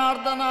मुक्तो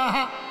जनार्दनः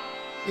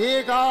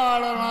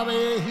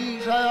एकारणवेहि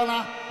शयन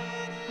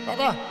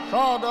ततः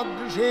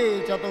सददृशे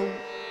चतौ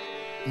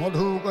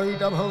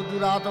मधुकैटभौ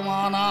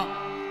दुरात्माना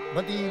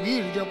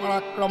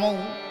गतिवीर्यपराक्रमौ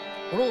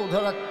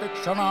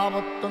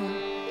क्रोधरक्तक्षणावत्तं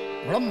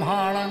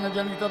ब्रह्माणं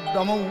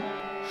जनितद्दमौ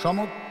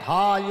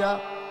समुत्थाय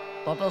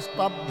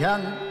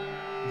ततस्तभ्यं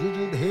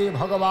जुजुधे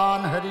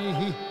भगवान् हरिः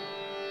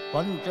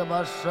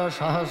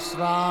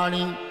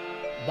पञ्चवर्षसहस्राणि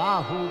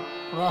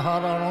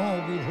बाहुप्रहरणो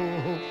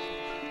विभुः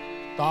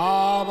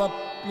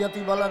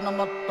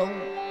तावप्यतिबलनमत्तौ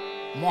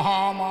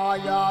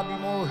महामाया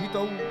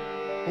विमोहितौ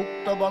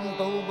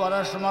उक्तवन्तौ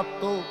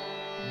वरस्मत्तौ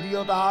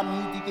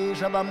प्रियतामीति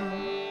केशवम्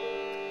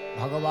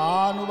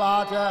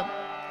भगवानुवाच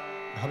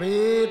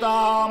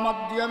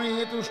भवेतामद्य मे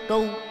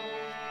तुष्टौ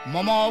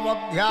मम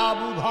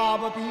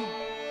वध्याबुभावपि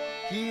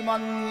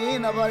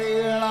किमन्येन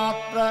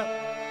वरेणात्र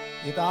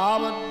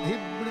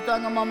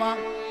एतावद्धिवृतं मम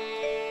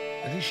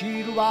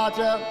ऋषिरुवाच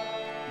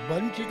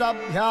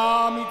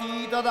वञ्चिताभ्यामिति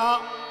तदा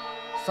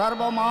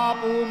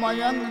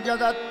सर्वमापोमयं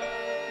जगत्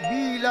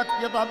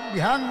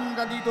विलक्ष्यताभ्यां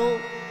गदितो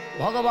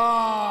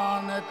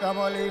भगवान्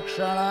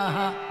कमलेक्षणः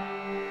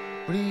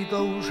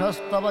प्रीतौ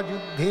शस्तव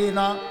युद्धेन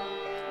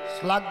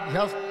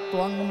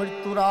श्लाघ्यस्त्वं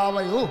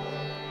मृत्युरावयो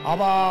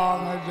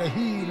अवाङ्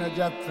जहीन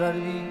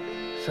जत्रर्वि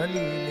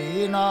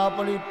सलीलेन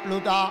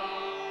परिप्लुता।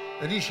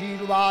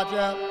 ऋषिर्वाच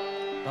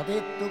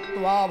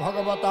तथेत्युक्त्वा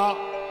भगवता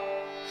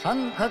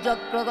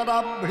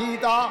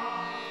शङ्खचक्रगदाभृता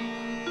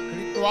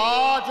कृत्वा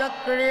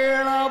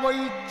चक्रेण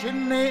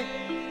वैच्छिन्ने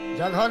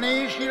जघने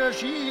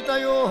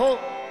शिरसीतयोः।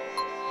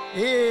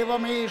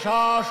 एवमेषा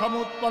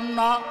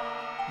समुत्पन्ना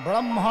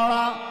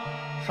ब्रह्मणा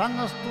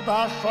संस्तुता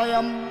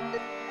स्वयं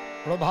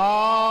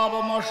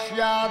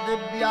प्रभावमस्या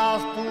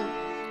दिव्यास्तु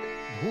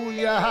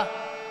भूयः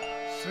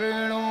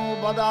शृणु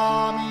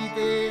वदामि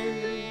ते।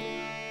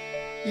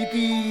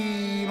 इति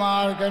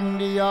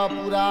मार्कण्डेय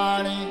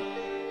पुराणे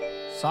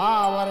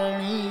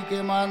सावर्णिके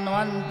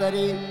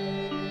मन्वन्तरे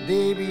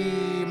देवी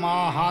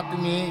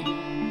माहात्म्ये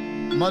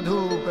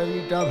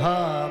मधुकैटभ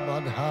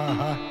वधः।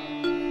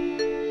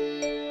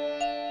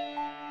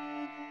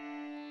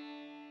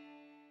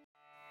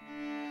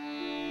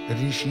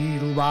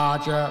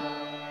 ऋषिरुवाच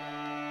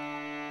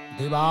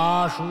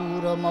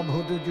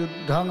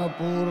देवासुरमभुद्युद्धं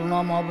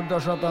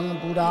पूर्णमब्दशतं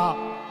पुरा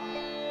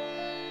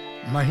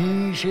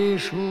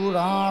महिषेषुराणामधीते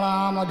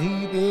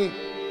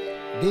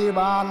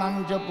देवानां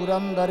च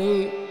पुरन्दरे।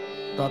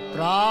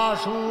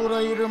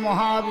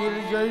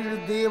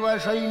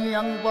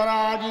 तत्रासुरैर्महावीर्यैर्देवसैन्यं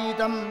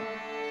पराजितं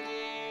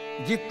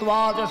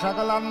जित्वा च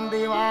सकलं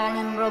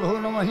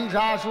देवानिन्द्रभून्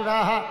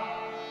महिषासुरः।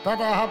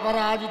 ततः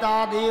पराजिता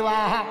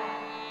देवाः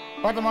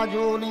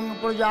पद्मयोनिं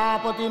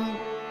प्रजापतिं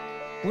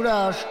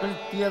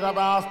पुरस्कृत्य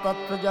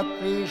गतास्तत्र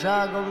जत्रेश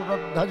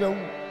गरुडध्वजौ।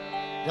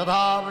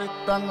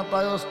 यथावृत्तं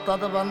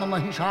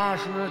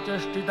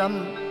तयोस्तद्वन्महिषासुरचेष्टितं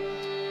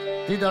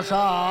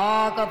त्रिदशा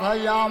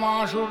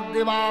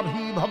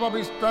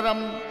कथयामासुर्देवाभिभवविस्तरं।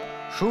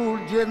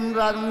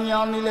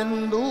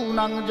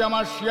 सूर्येन्द्राग्न्यनिलेन्दूनां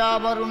जमस्य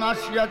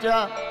वरुणस्य च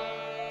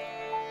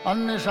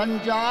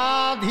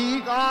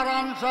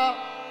अन्यसञ्चाधिकारांश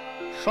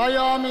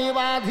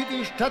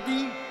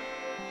स्वयमेवाधितिष्ठति।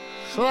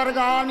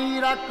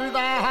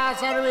 स्वर्गानिराकृताः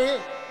सर्वे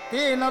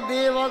तेन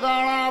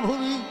देवगणा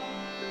भुवि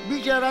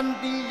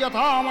विचरन्ति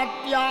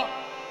यथामत्या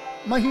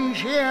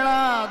महिषेण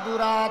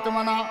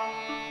दुरात्मना।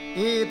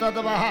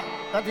 एतद्वः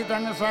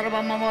कथितं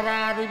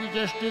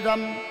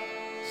सर्वममरादिविचेष्टितं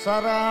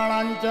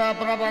शरणं च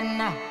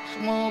प्रपन्नः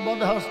स्मो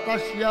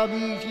बधस्तस्य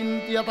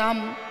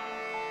विचिन्त्यताम्।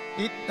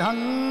 इत्थं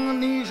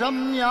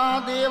निशम्य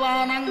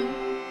देवानां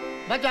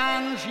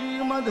वचांसि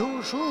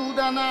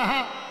मधुसूदनः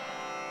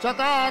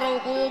चकारो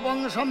कोपं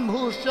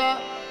शम्भुश्च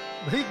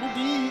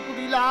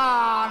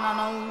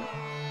भ्रिकुटीकुटिलाननौ।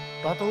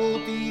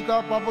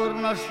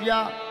 ततोऽतीकपपूर्णस्य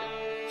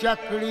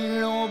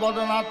चक्रीणो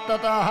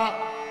वदनात्ततः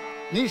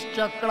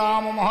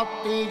निश्चक्राम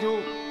महत्तेजो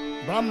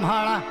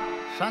ब्रह्मणः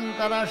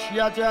शङ्करस्य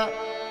च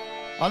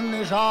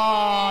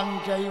अन्येषां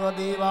चैव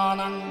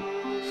देवानां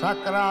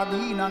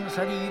शक्रादीनां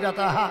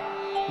शरीरतः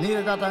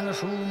निर्गतं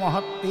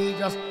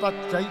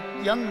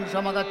सुमहत्तेजस्तच्चैत्यं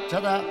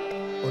समगच्छत।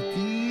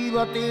 अतीव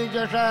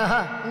तेजसः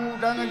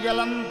कूटं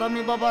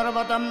ज्वलन्तमिव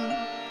पर्वतं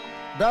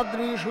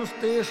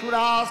ददृशुस्ते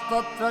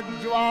सुरास्तत्र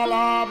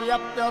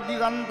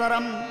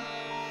ज्वालाव्यप्तदिगन्तरम्।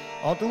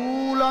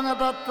 अतुलं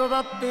तत्र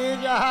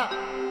तत्तेजः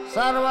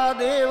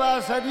सर्वदेव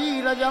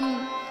शरीरजम्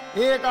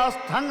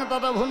एकस्थं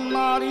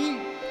तदभुन्नारी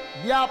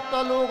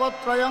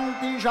व्याप्तलोकत्रयं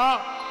तीषा।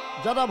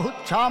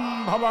 जदभुच्छां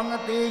भवं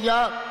तेज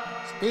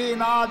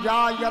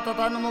स्तेनाजायत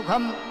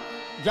तन्मुखं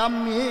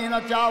जम्येन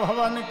च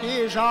भवन्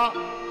केशा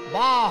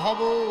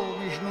बाहवो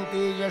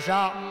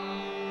विष्णुतेजसा।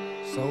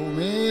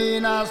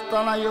 सौमेन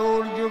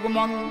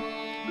स्तनयोर्युग्मं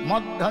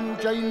मद्धं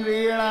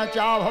चैन्द्रेण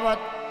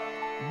चाभवत्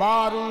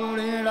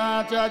वारुणेन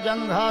च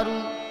जङ्घारु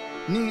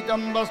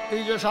नीतं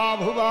वस्तेजसा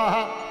भुवः।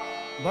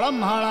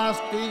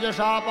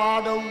 ब्रह्मणस्तेजसा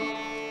पादौ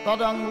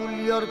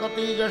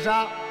तदङ्गुल्योर्कतेजसा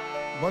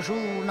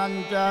वसूनां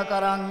च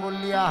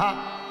कराङ्गुल्यः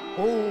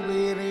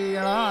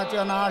कौबेरेण च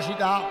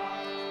नासिका।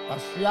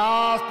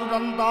 अस्यास्तु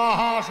दन्ताः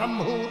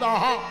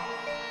सम्भूताः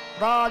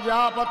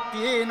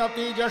प्राजापत्येन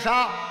तेजसा।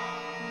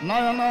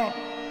 नयन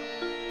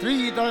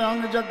त्रितयं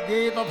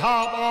जज्ञे तथा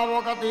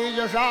पावक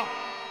तेजसा।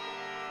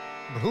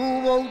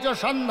 भ्रुवौ च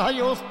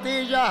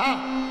सन्धयोस्तेजः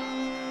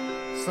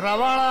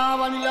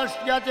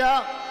श्रवणावनिलस्य च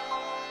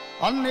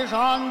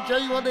अन्येषां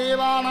चैव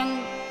देवानां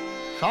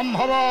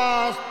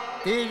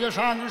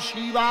सम्भवस्तेजसां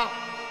शिवा।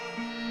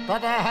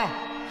 ततः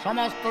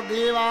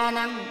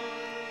समस्तदेवानां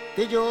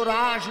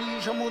तेजोराशि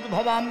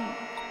समुद्भवं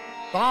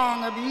तां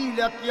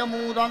विलक्ष्य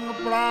मूदं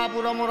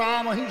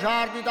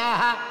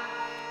प्रापुरमुरामहिषार्दिताः।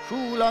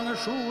 शूलं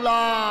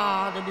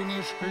शूलाद्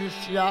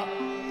विनिष्कृष्य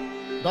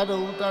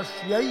ददौ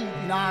तस्यै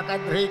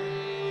पिनाकधृक्।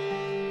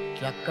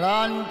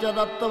 चक्रां च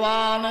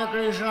दत्तवान्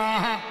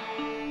कृष्णः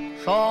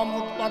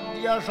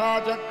समुत्पद्य स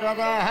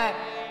चक्रतः।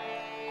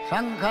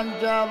 शङ्खं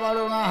च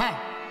वरुणः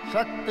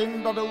शक्तिं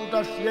ददौ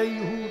तस्यै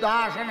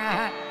हूतासनः।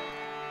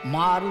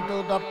 मारुतो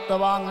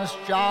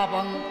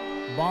दत्तवांश्चापं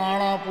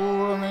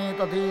बाणपूर्णे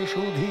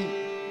तथेषुधि।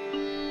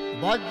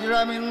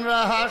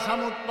 वज्रमिन्द्रः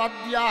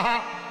समुत्पद्यः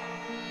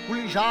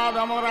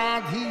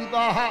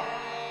कुलिशादमराधीपः।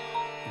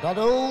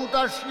 ददौ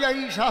तस्यै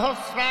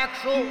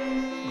सहस्राक्षो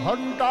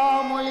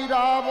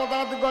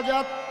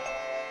घण्टामयिरावदद्गजत्।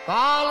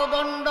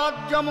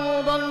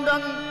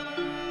 कालदण्डज्जमोदण्डं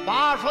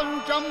पाशं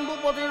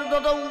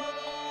चम्बुपतिर्ददौ।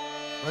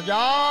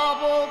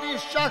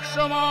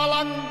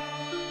 प्रजापतिश्चक्षमालं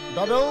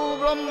ददौ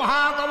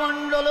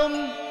ब्रह्माकमण्डलम्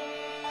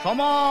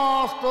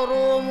समस्त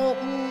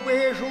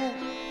रोमकूपेषु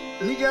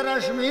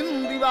निजरश्मिन्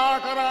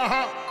दिवाकरः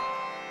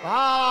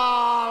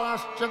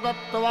कालश्च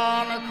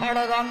दत्तवान्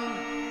खड्गम्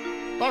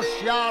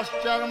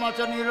तस्याश्चर्म च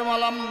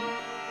निर्मलम्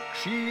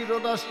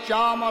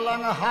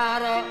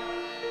क्षीरोदश्चामलङ्हार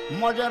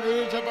मजरे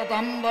च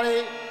ततम्बरे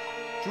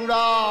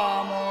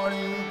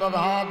चूडामणिं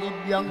तथा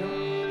दिव्यं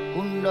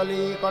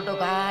कुण्डली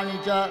कटकानि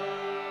च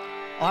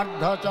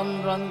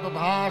अर्धचन्द्रं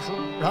तथा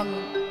शुभ्रं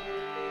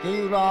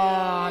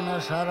केयूरान्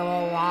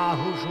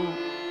सर्वबाहुषु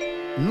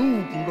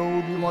नूपुरौ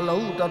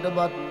विमलौ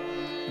तद्वत्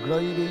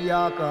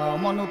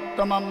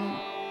ग्रैर्याकमनुत्तमम्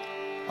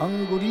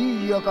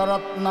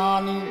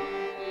अङ्गुरीयकरत्नानि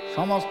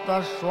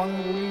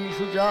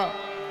समस्तस्वङ्गुलीषु च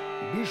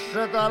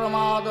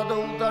विश्वकर्मा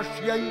ददौ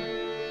तस्यै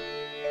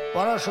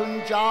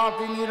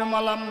परशुञ्चाति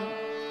निर्मलम्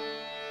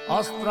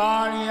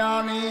अस्त्राणि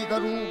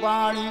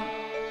अनेकरूपाणि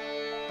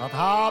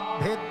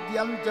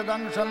तथाभेद्यं च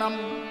दंशनम्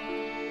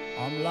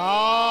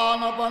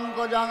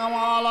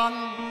अम्लानपङ्कजमालं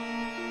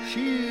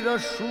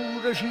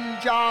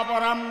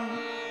क्षीरशूरशीचापरम्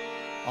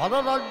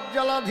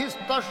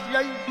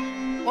अददज्जलधिस्तस्यै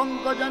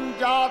पङ्कजं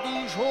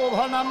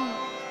चातिशोभनम्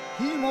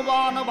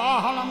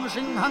हिमवानवाहनं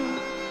सिंहं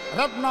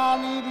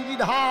रत्नानि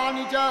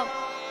विविधानि च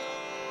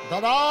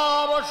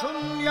ददाव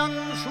शून्यं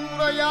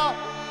शूरया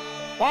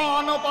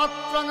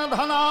पानपत्रं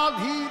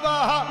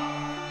धनाधीवः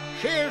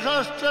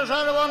शेषश्च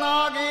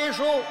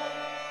सर्वनागेषु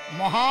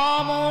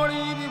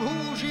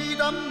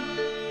महामणिविभूषितं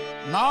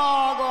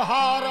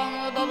नागहारं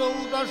ददौ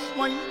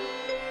तस्मै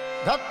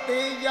धत्ते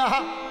यः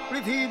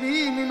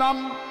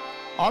पृथिवीमिमम्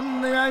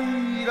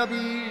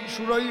अन्यैरपि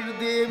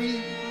सुरैर्देवी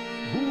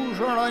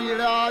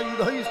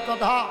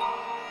भूषणैरायुधैस्तथा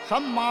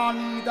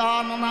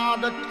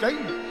सम्मानिताननादच्चै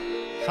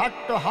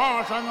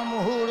षट्हासं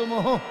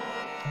मुहुर्मुहुः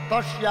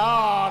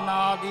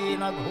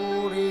तस्यानादेन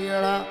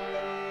घोरेण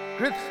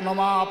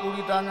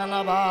कृत्स्नमापुरितं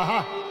नभः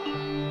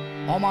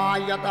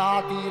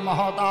अमायताति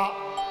महता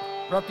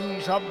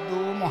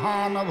प्रतिशब्दो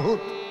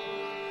महानभूत्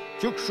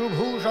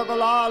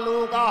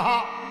चक्षुभूषकलालोकाः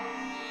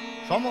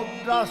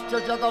समुद्रश्च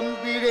च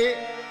कम्पीरे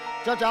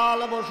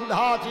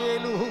चचालवसुधा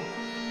चेलुः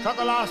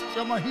सकलाश्च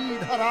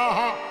महीधराः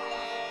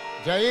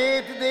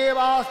जयेति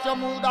देवाश्च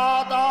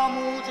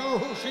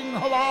मुदातामूचुः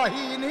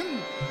सिंहवाहिनीं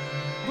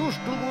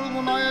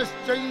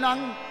दुष्टुगुरुमुनयश्चैनं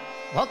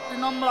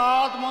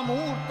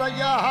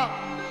भक्तिनम्रात्ममूर्तयः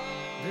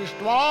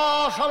दृष्ट्वा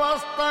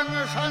समस्तं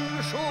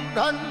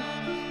संशुद्धं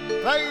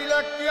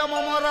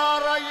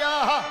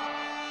त्रैलोक्यममरारयः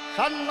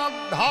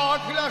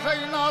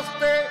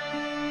सन्नद्धाखिलसैन्यास्ते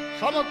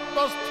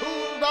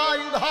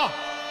समुत्तस्थूर्दायुधः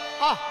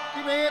आह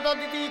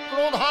किमेतदिति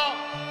क्रोधः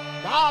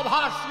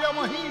दाभास्य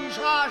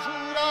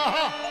महिषासुरः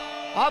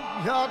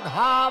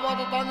अभ्यधावत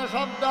तं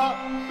शब्द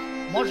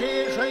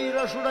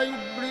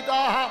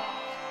मशेषैरसुरैर्वृतः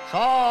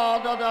सा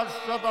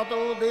ददर्श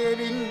ततो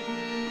देवीं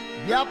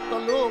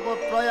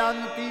व्याप्तलोकत्रयं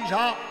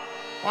तीषा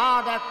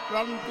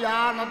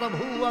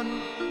पादक्रन्त्यानतभुवन्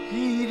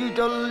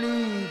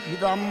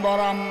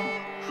किरीटोल्लिखितम्बरं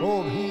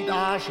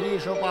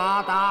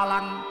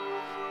शोभिताशेषपातालं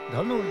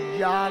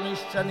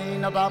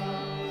धनुर्जानिश्चनेन तं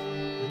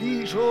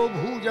दिशो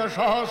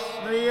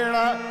भुजसहस्रेण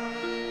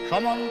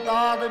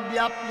समन्ताद्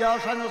व्याप्य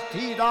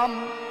संस्थितं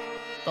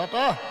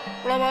ततः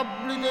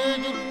प्रववृते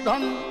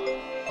युद्धं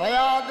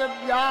तया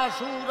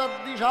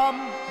दिव्यासूरद्दिशां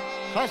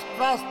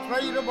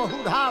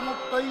शस्त्रास्त्रैर्बहुधा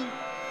मुक्तैः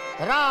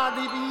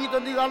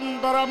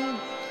रादिपीतदिगन्तरं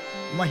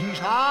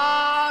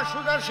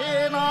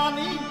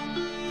महिषासुरसेनानि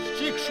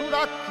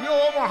चिक्षुरख्यो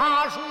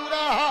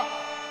महाशूरः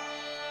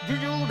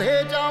जिजूधे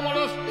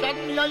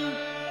चामरश्चन्यै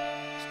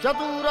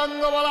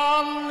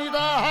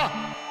चतुरङ्गबलान्विताः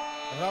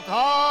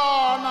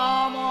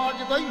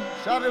रथानामजितैः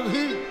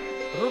सर्वैः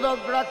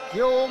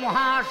रुदग्रख्यो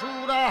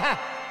महाशूरः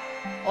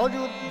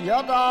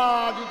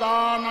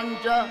अयुध्यताजितानं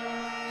च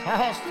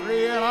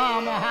सहस्रेण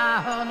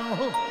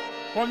महाहनुः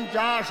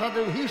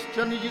 50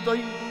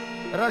 निजितैः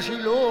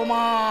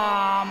रशिलोमा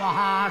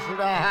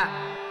महासुरः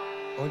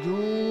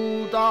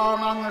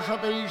अजूतानां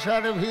शतैः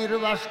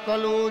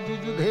सर्वैर्वस्कलो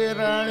जुजुधे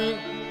रणे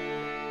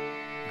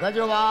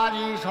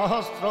गजवाजी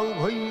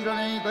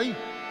सहस्रौभैरणैकैः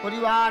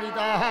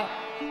परिवारिताः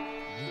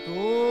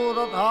जितो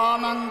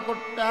रथानां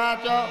कुट्टा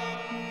च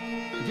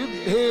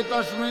युद्धे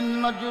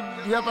तस्मिन्न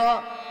युध्यत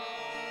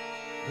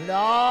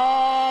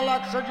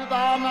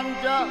विडालक्षजितानां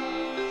च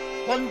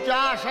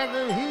 50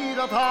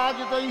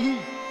 रथाजितैः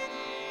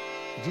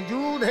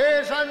जिजूधे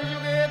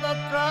संयुगे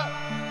तत्र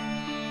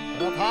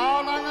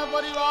रथानां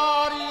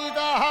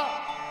परिवारिताः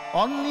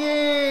अन्ये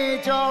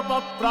च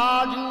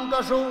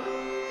तत्राजूदशो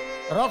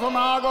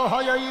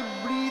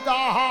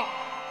रथनागहयैर्वृताः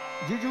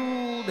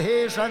जिजूधे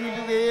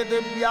संयुगे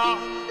दिव्या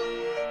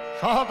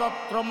सह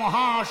तत्र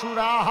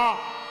महासुराः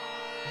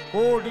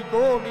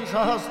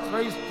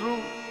कोटिकोटिसहस्रैस्तु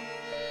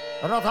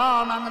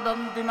रथानां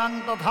दन्तिनां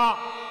तथा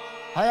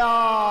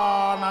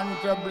हयानां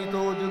च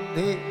वृतो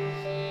युद्धे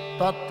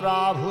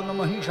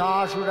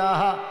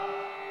तत्राभुन्महिषासुरः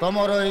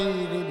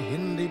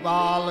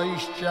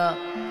तमरैर्भिन्दिपालैश्च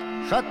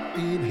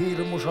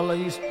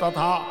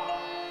शक्तिभिर्मुसलैस्तथा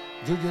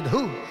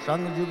जुजुधु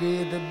संयुगे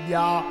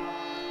दिव्या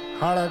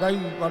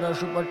खड्गैः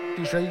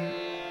परशुपट्टिशैः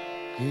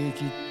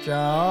केचिच्च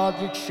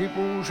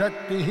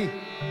चिक्षिपुशक्तिः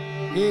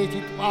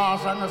केचित्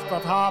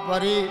पाशंस्तथा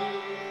परे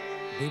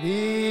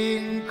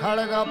दिवीं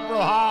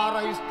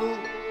खड्गप्रहारैस्तु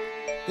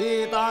ते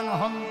तान्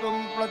हन्तुं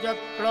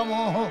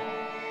प्रचक्रमोः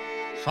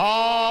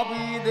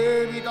सापि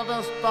देवी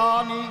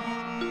ततस्तानि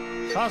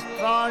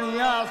शस्त्राणि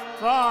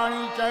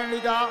अस्त्राणि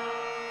चण्डिका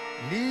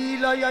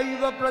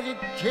लीलयैव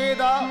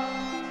प्रजिच्छेद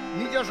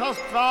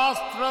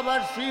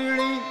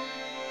निजशस्त्रास्त्रवर्षिणी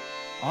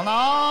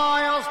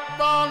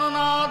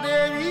अनायस्तानना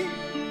देवी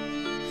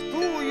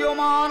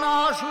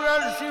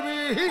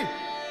स्तूयमानाशुरर्षिभिः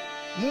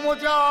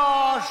मुमुचाशुरदेहेषु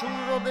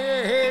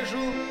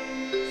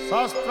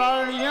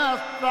शस्त्राणि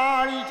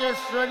अस्त्राणि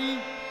चेश्वरी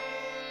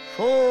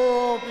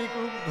सोऽपि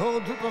क्रुद्धो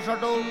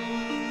धृतशटो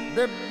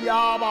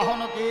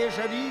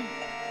दिव्यावाहनकेशरी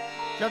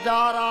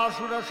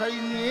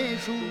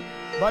चचारासुरसैन्येषु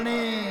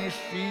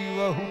वनेष्वीव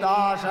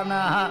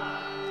हुताशनः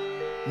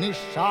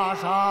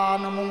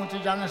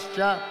निःशासानमुचिजंश्च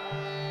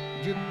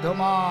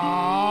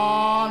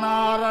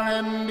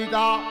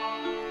युद्धमानारणेऽम्बिका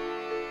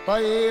त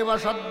एव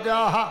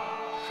सद्यः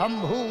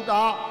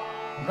सम्भूता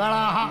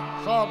गणाः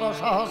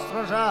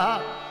शतसहस्रशः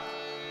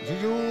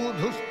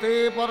जिजूधुस्ते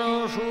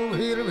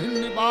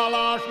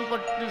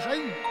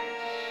परशुभिर्भिन्निपालाशिपट्टिशैः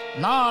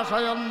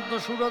नाशयन्त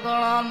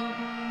सुरगणान्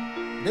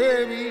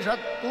देवी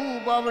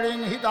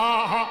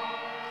शत्रूपवृंहिताः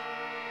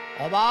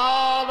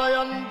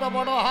अवादयन्त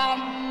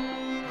पटहान्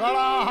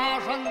गणाः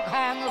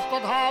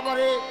शङ्खांस्तथा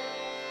परे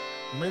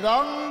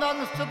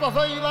मृदङ्गंश्च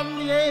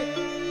तथैवन्ये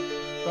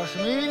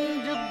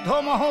तस्मिन्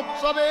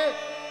युद्धमहोत्सवे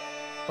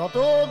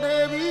ततो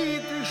देवी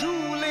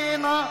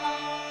त्रिशूलेन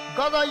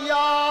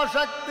गदया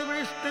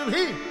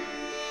शक्तिवृष्टिभिः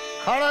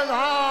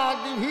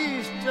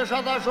खड्गादिभिश्च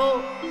शतशो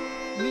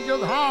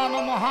निजघान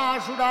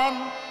महासुरान्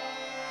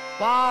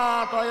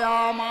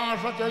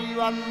पातयामास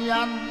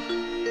चैवन्यान्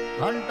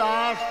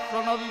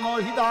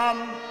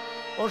घण्टाश्रवविमोहितान्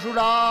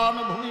असुरान्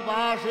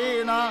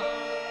भुविपाशेन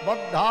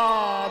बद्धा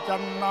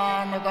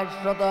चन्नान्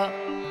कर्षत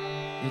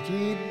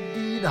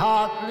इचिद्दीधा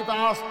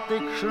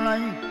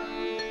कृतास्तीक्ष्णैः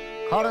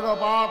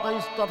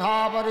खड्गपातैस्तथा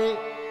परे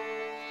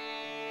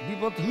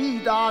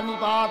विपथिता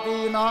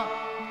निपातेन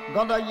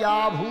गदया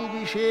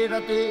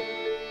भूविषेरते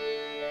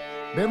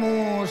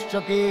विमुश्च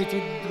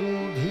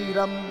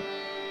केचिद्रुधिरं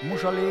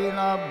मुशलेन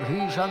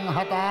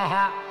भ्रीसंहताः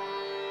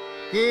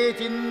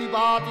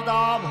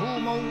केचिन्निपातिता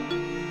भूमौ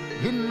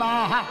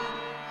भिन्नाः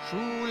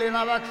शूलेन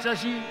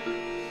वक्षसि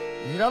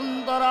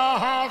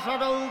निरन्तराः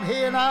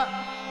षडौघेन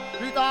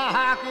कृताः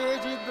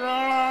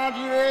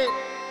केचिद्रणाजिरे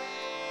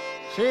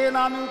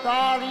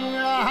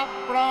सेनानुकारीणः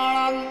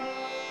प्राणान्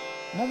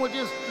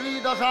मुमुचि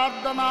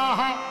स्त्रीदशार्दनाः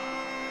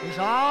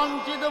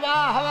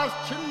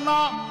ईशाञ्चिद्बाहवश्छिन्ना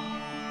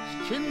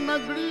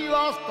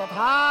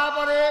छिन्नग्रीवास्तथा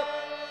परे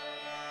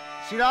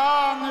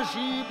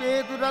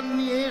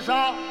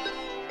शिरांशीपेतुरन्येषा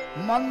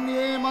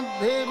मन्ये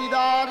मध्ये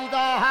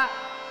विदारिताः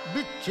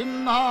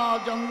विच्छिन्ना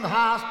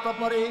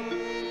जङ्घास्तपरे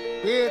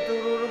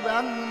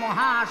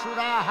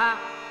पेतुरुर्व्यङ्महासुराः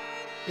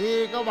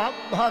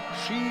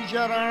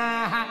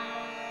एकभक्षीचरणाः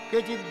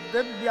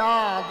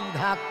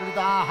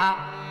केचिद्दिव्यादिधाकृताः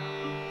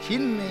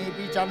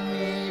छिन्नेऽपि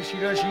चन्ये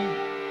शिरसि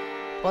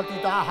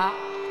पतिताः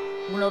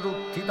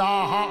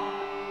पुनरुत्थिताः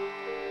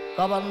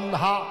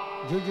कबन्धा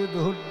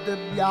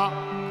जुजुधुर्दिव्या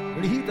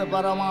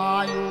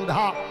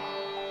गृहीतपरमायुधा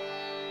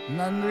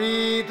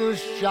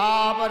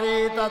नन्रीतुश्चापरे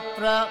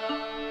तत्र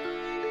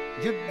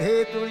युद्धे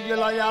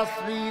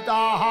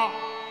तुर्यलयाश्रिताः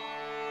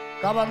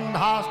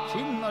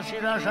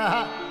कबन्धाश्छिन्नशिरसः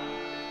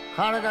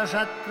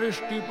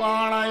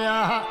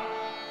खड्गशकृष्टिपाणयः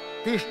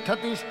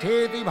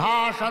तिष्ठतिष्ठेति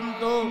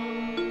भाषन्तो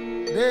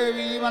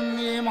देवी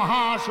मन्ये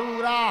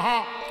महाशूराः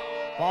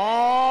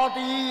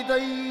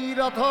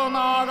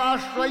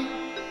पातीतैरथनागाश्वै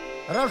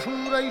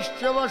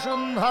रशूरैश्च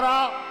वसुन्धरा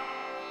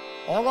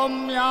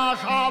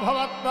अगम्याशा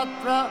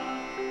भवत्तत्र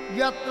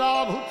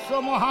यत्राभुत्स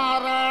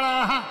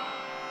महाराणाः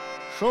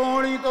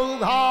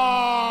शोणितौघा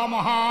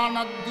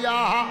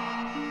महानद्याः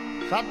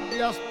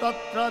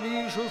सद्यस्तत्र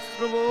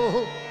विशुश्रुवोः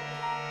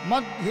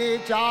मध्ये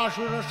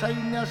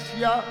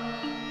चाशुरसैन्यस्य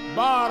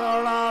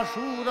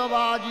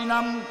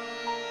वारणाशूरवाजिनं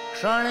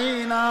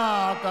क्षणेन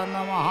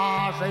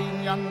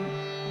तन्महासैन्यम्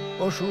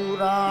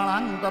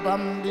असुराणां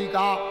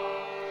ततम्बिका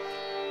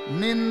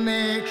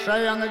निन्ने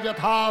क्षयं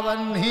यथा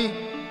वह्निः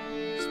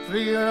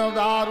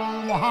स्त्रीणदारु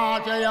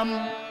महाचयं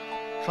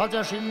स च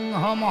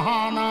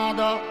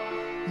सिंहमहानाद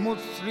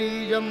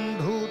मुत्सृजं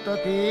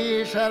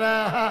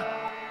धूतकेशरः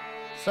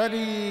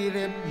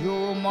शरीरेभ्यो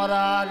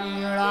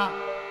मरारीणा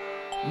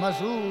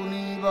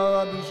मसूनिव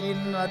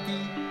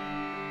विचिन्वति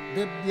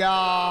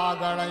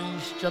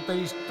दिव्यागणैश्च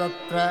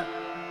तैस्तत्र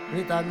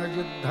कृतं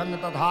युद्धं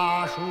तथा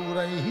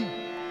शूरैः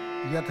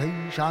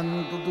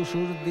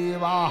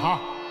यथैशान्तुतुषुर्देवाः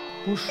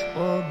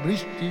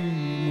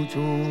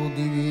पुष्पवृष्टिमुचो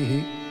दिविः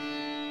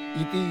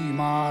इति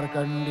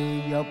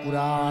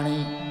मार्कण्डेयपुराणे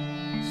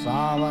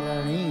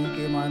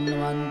सावर्णिके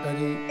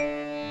मन्वन्तरे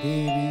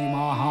देवी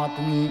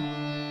माहात्म्ये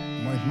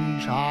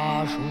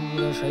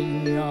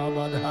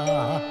महिषासुरसैन्यवधः।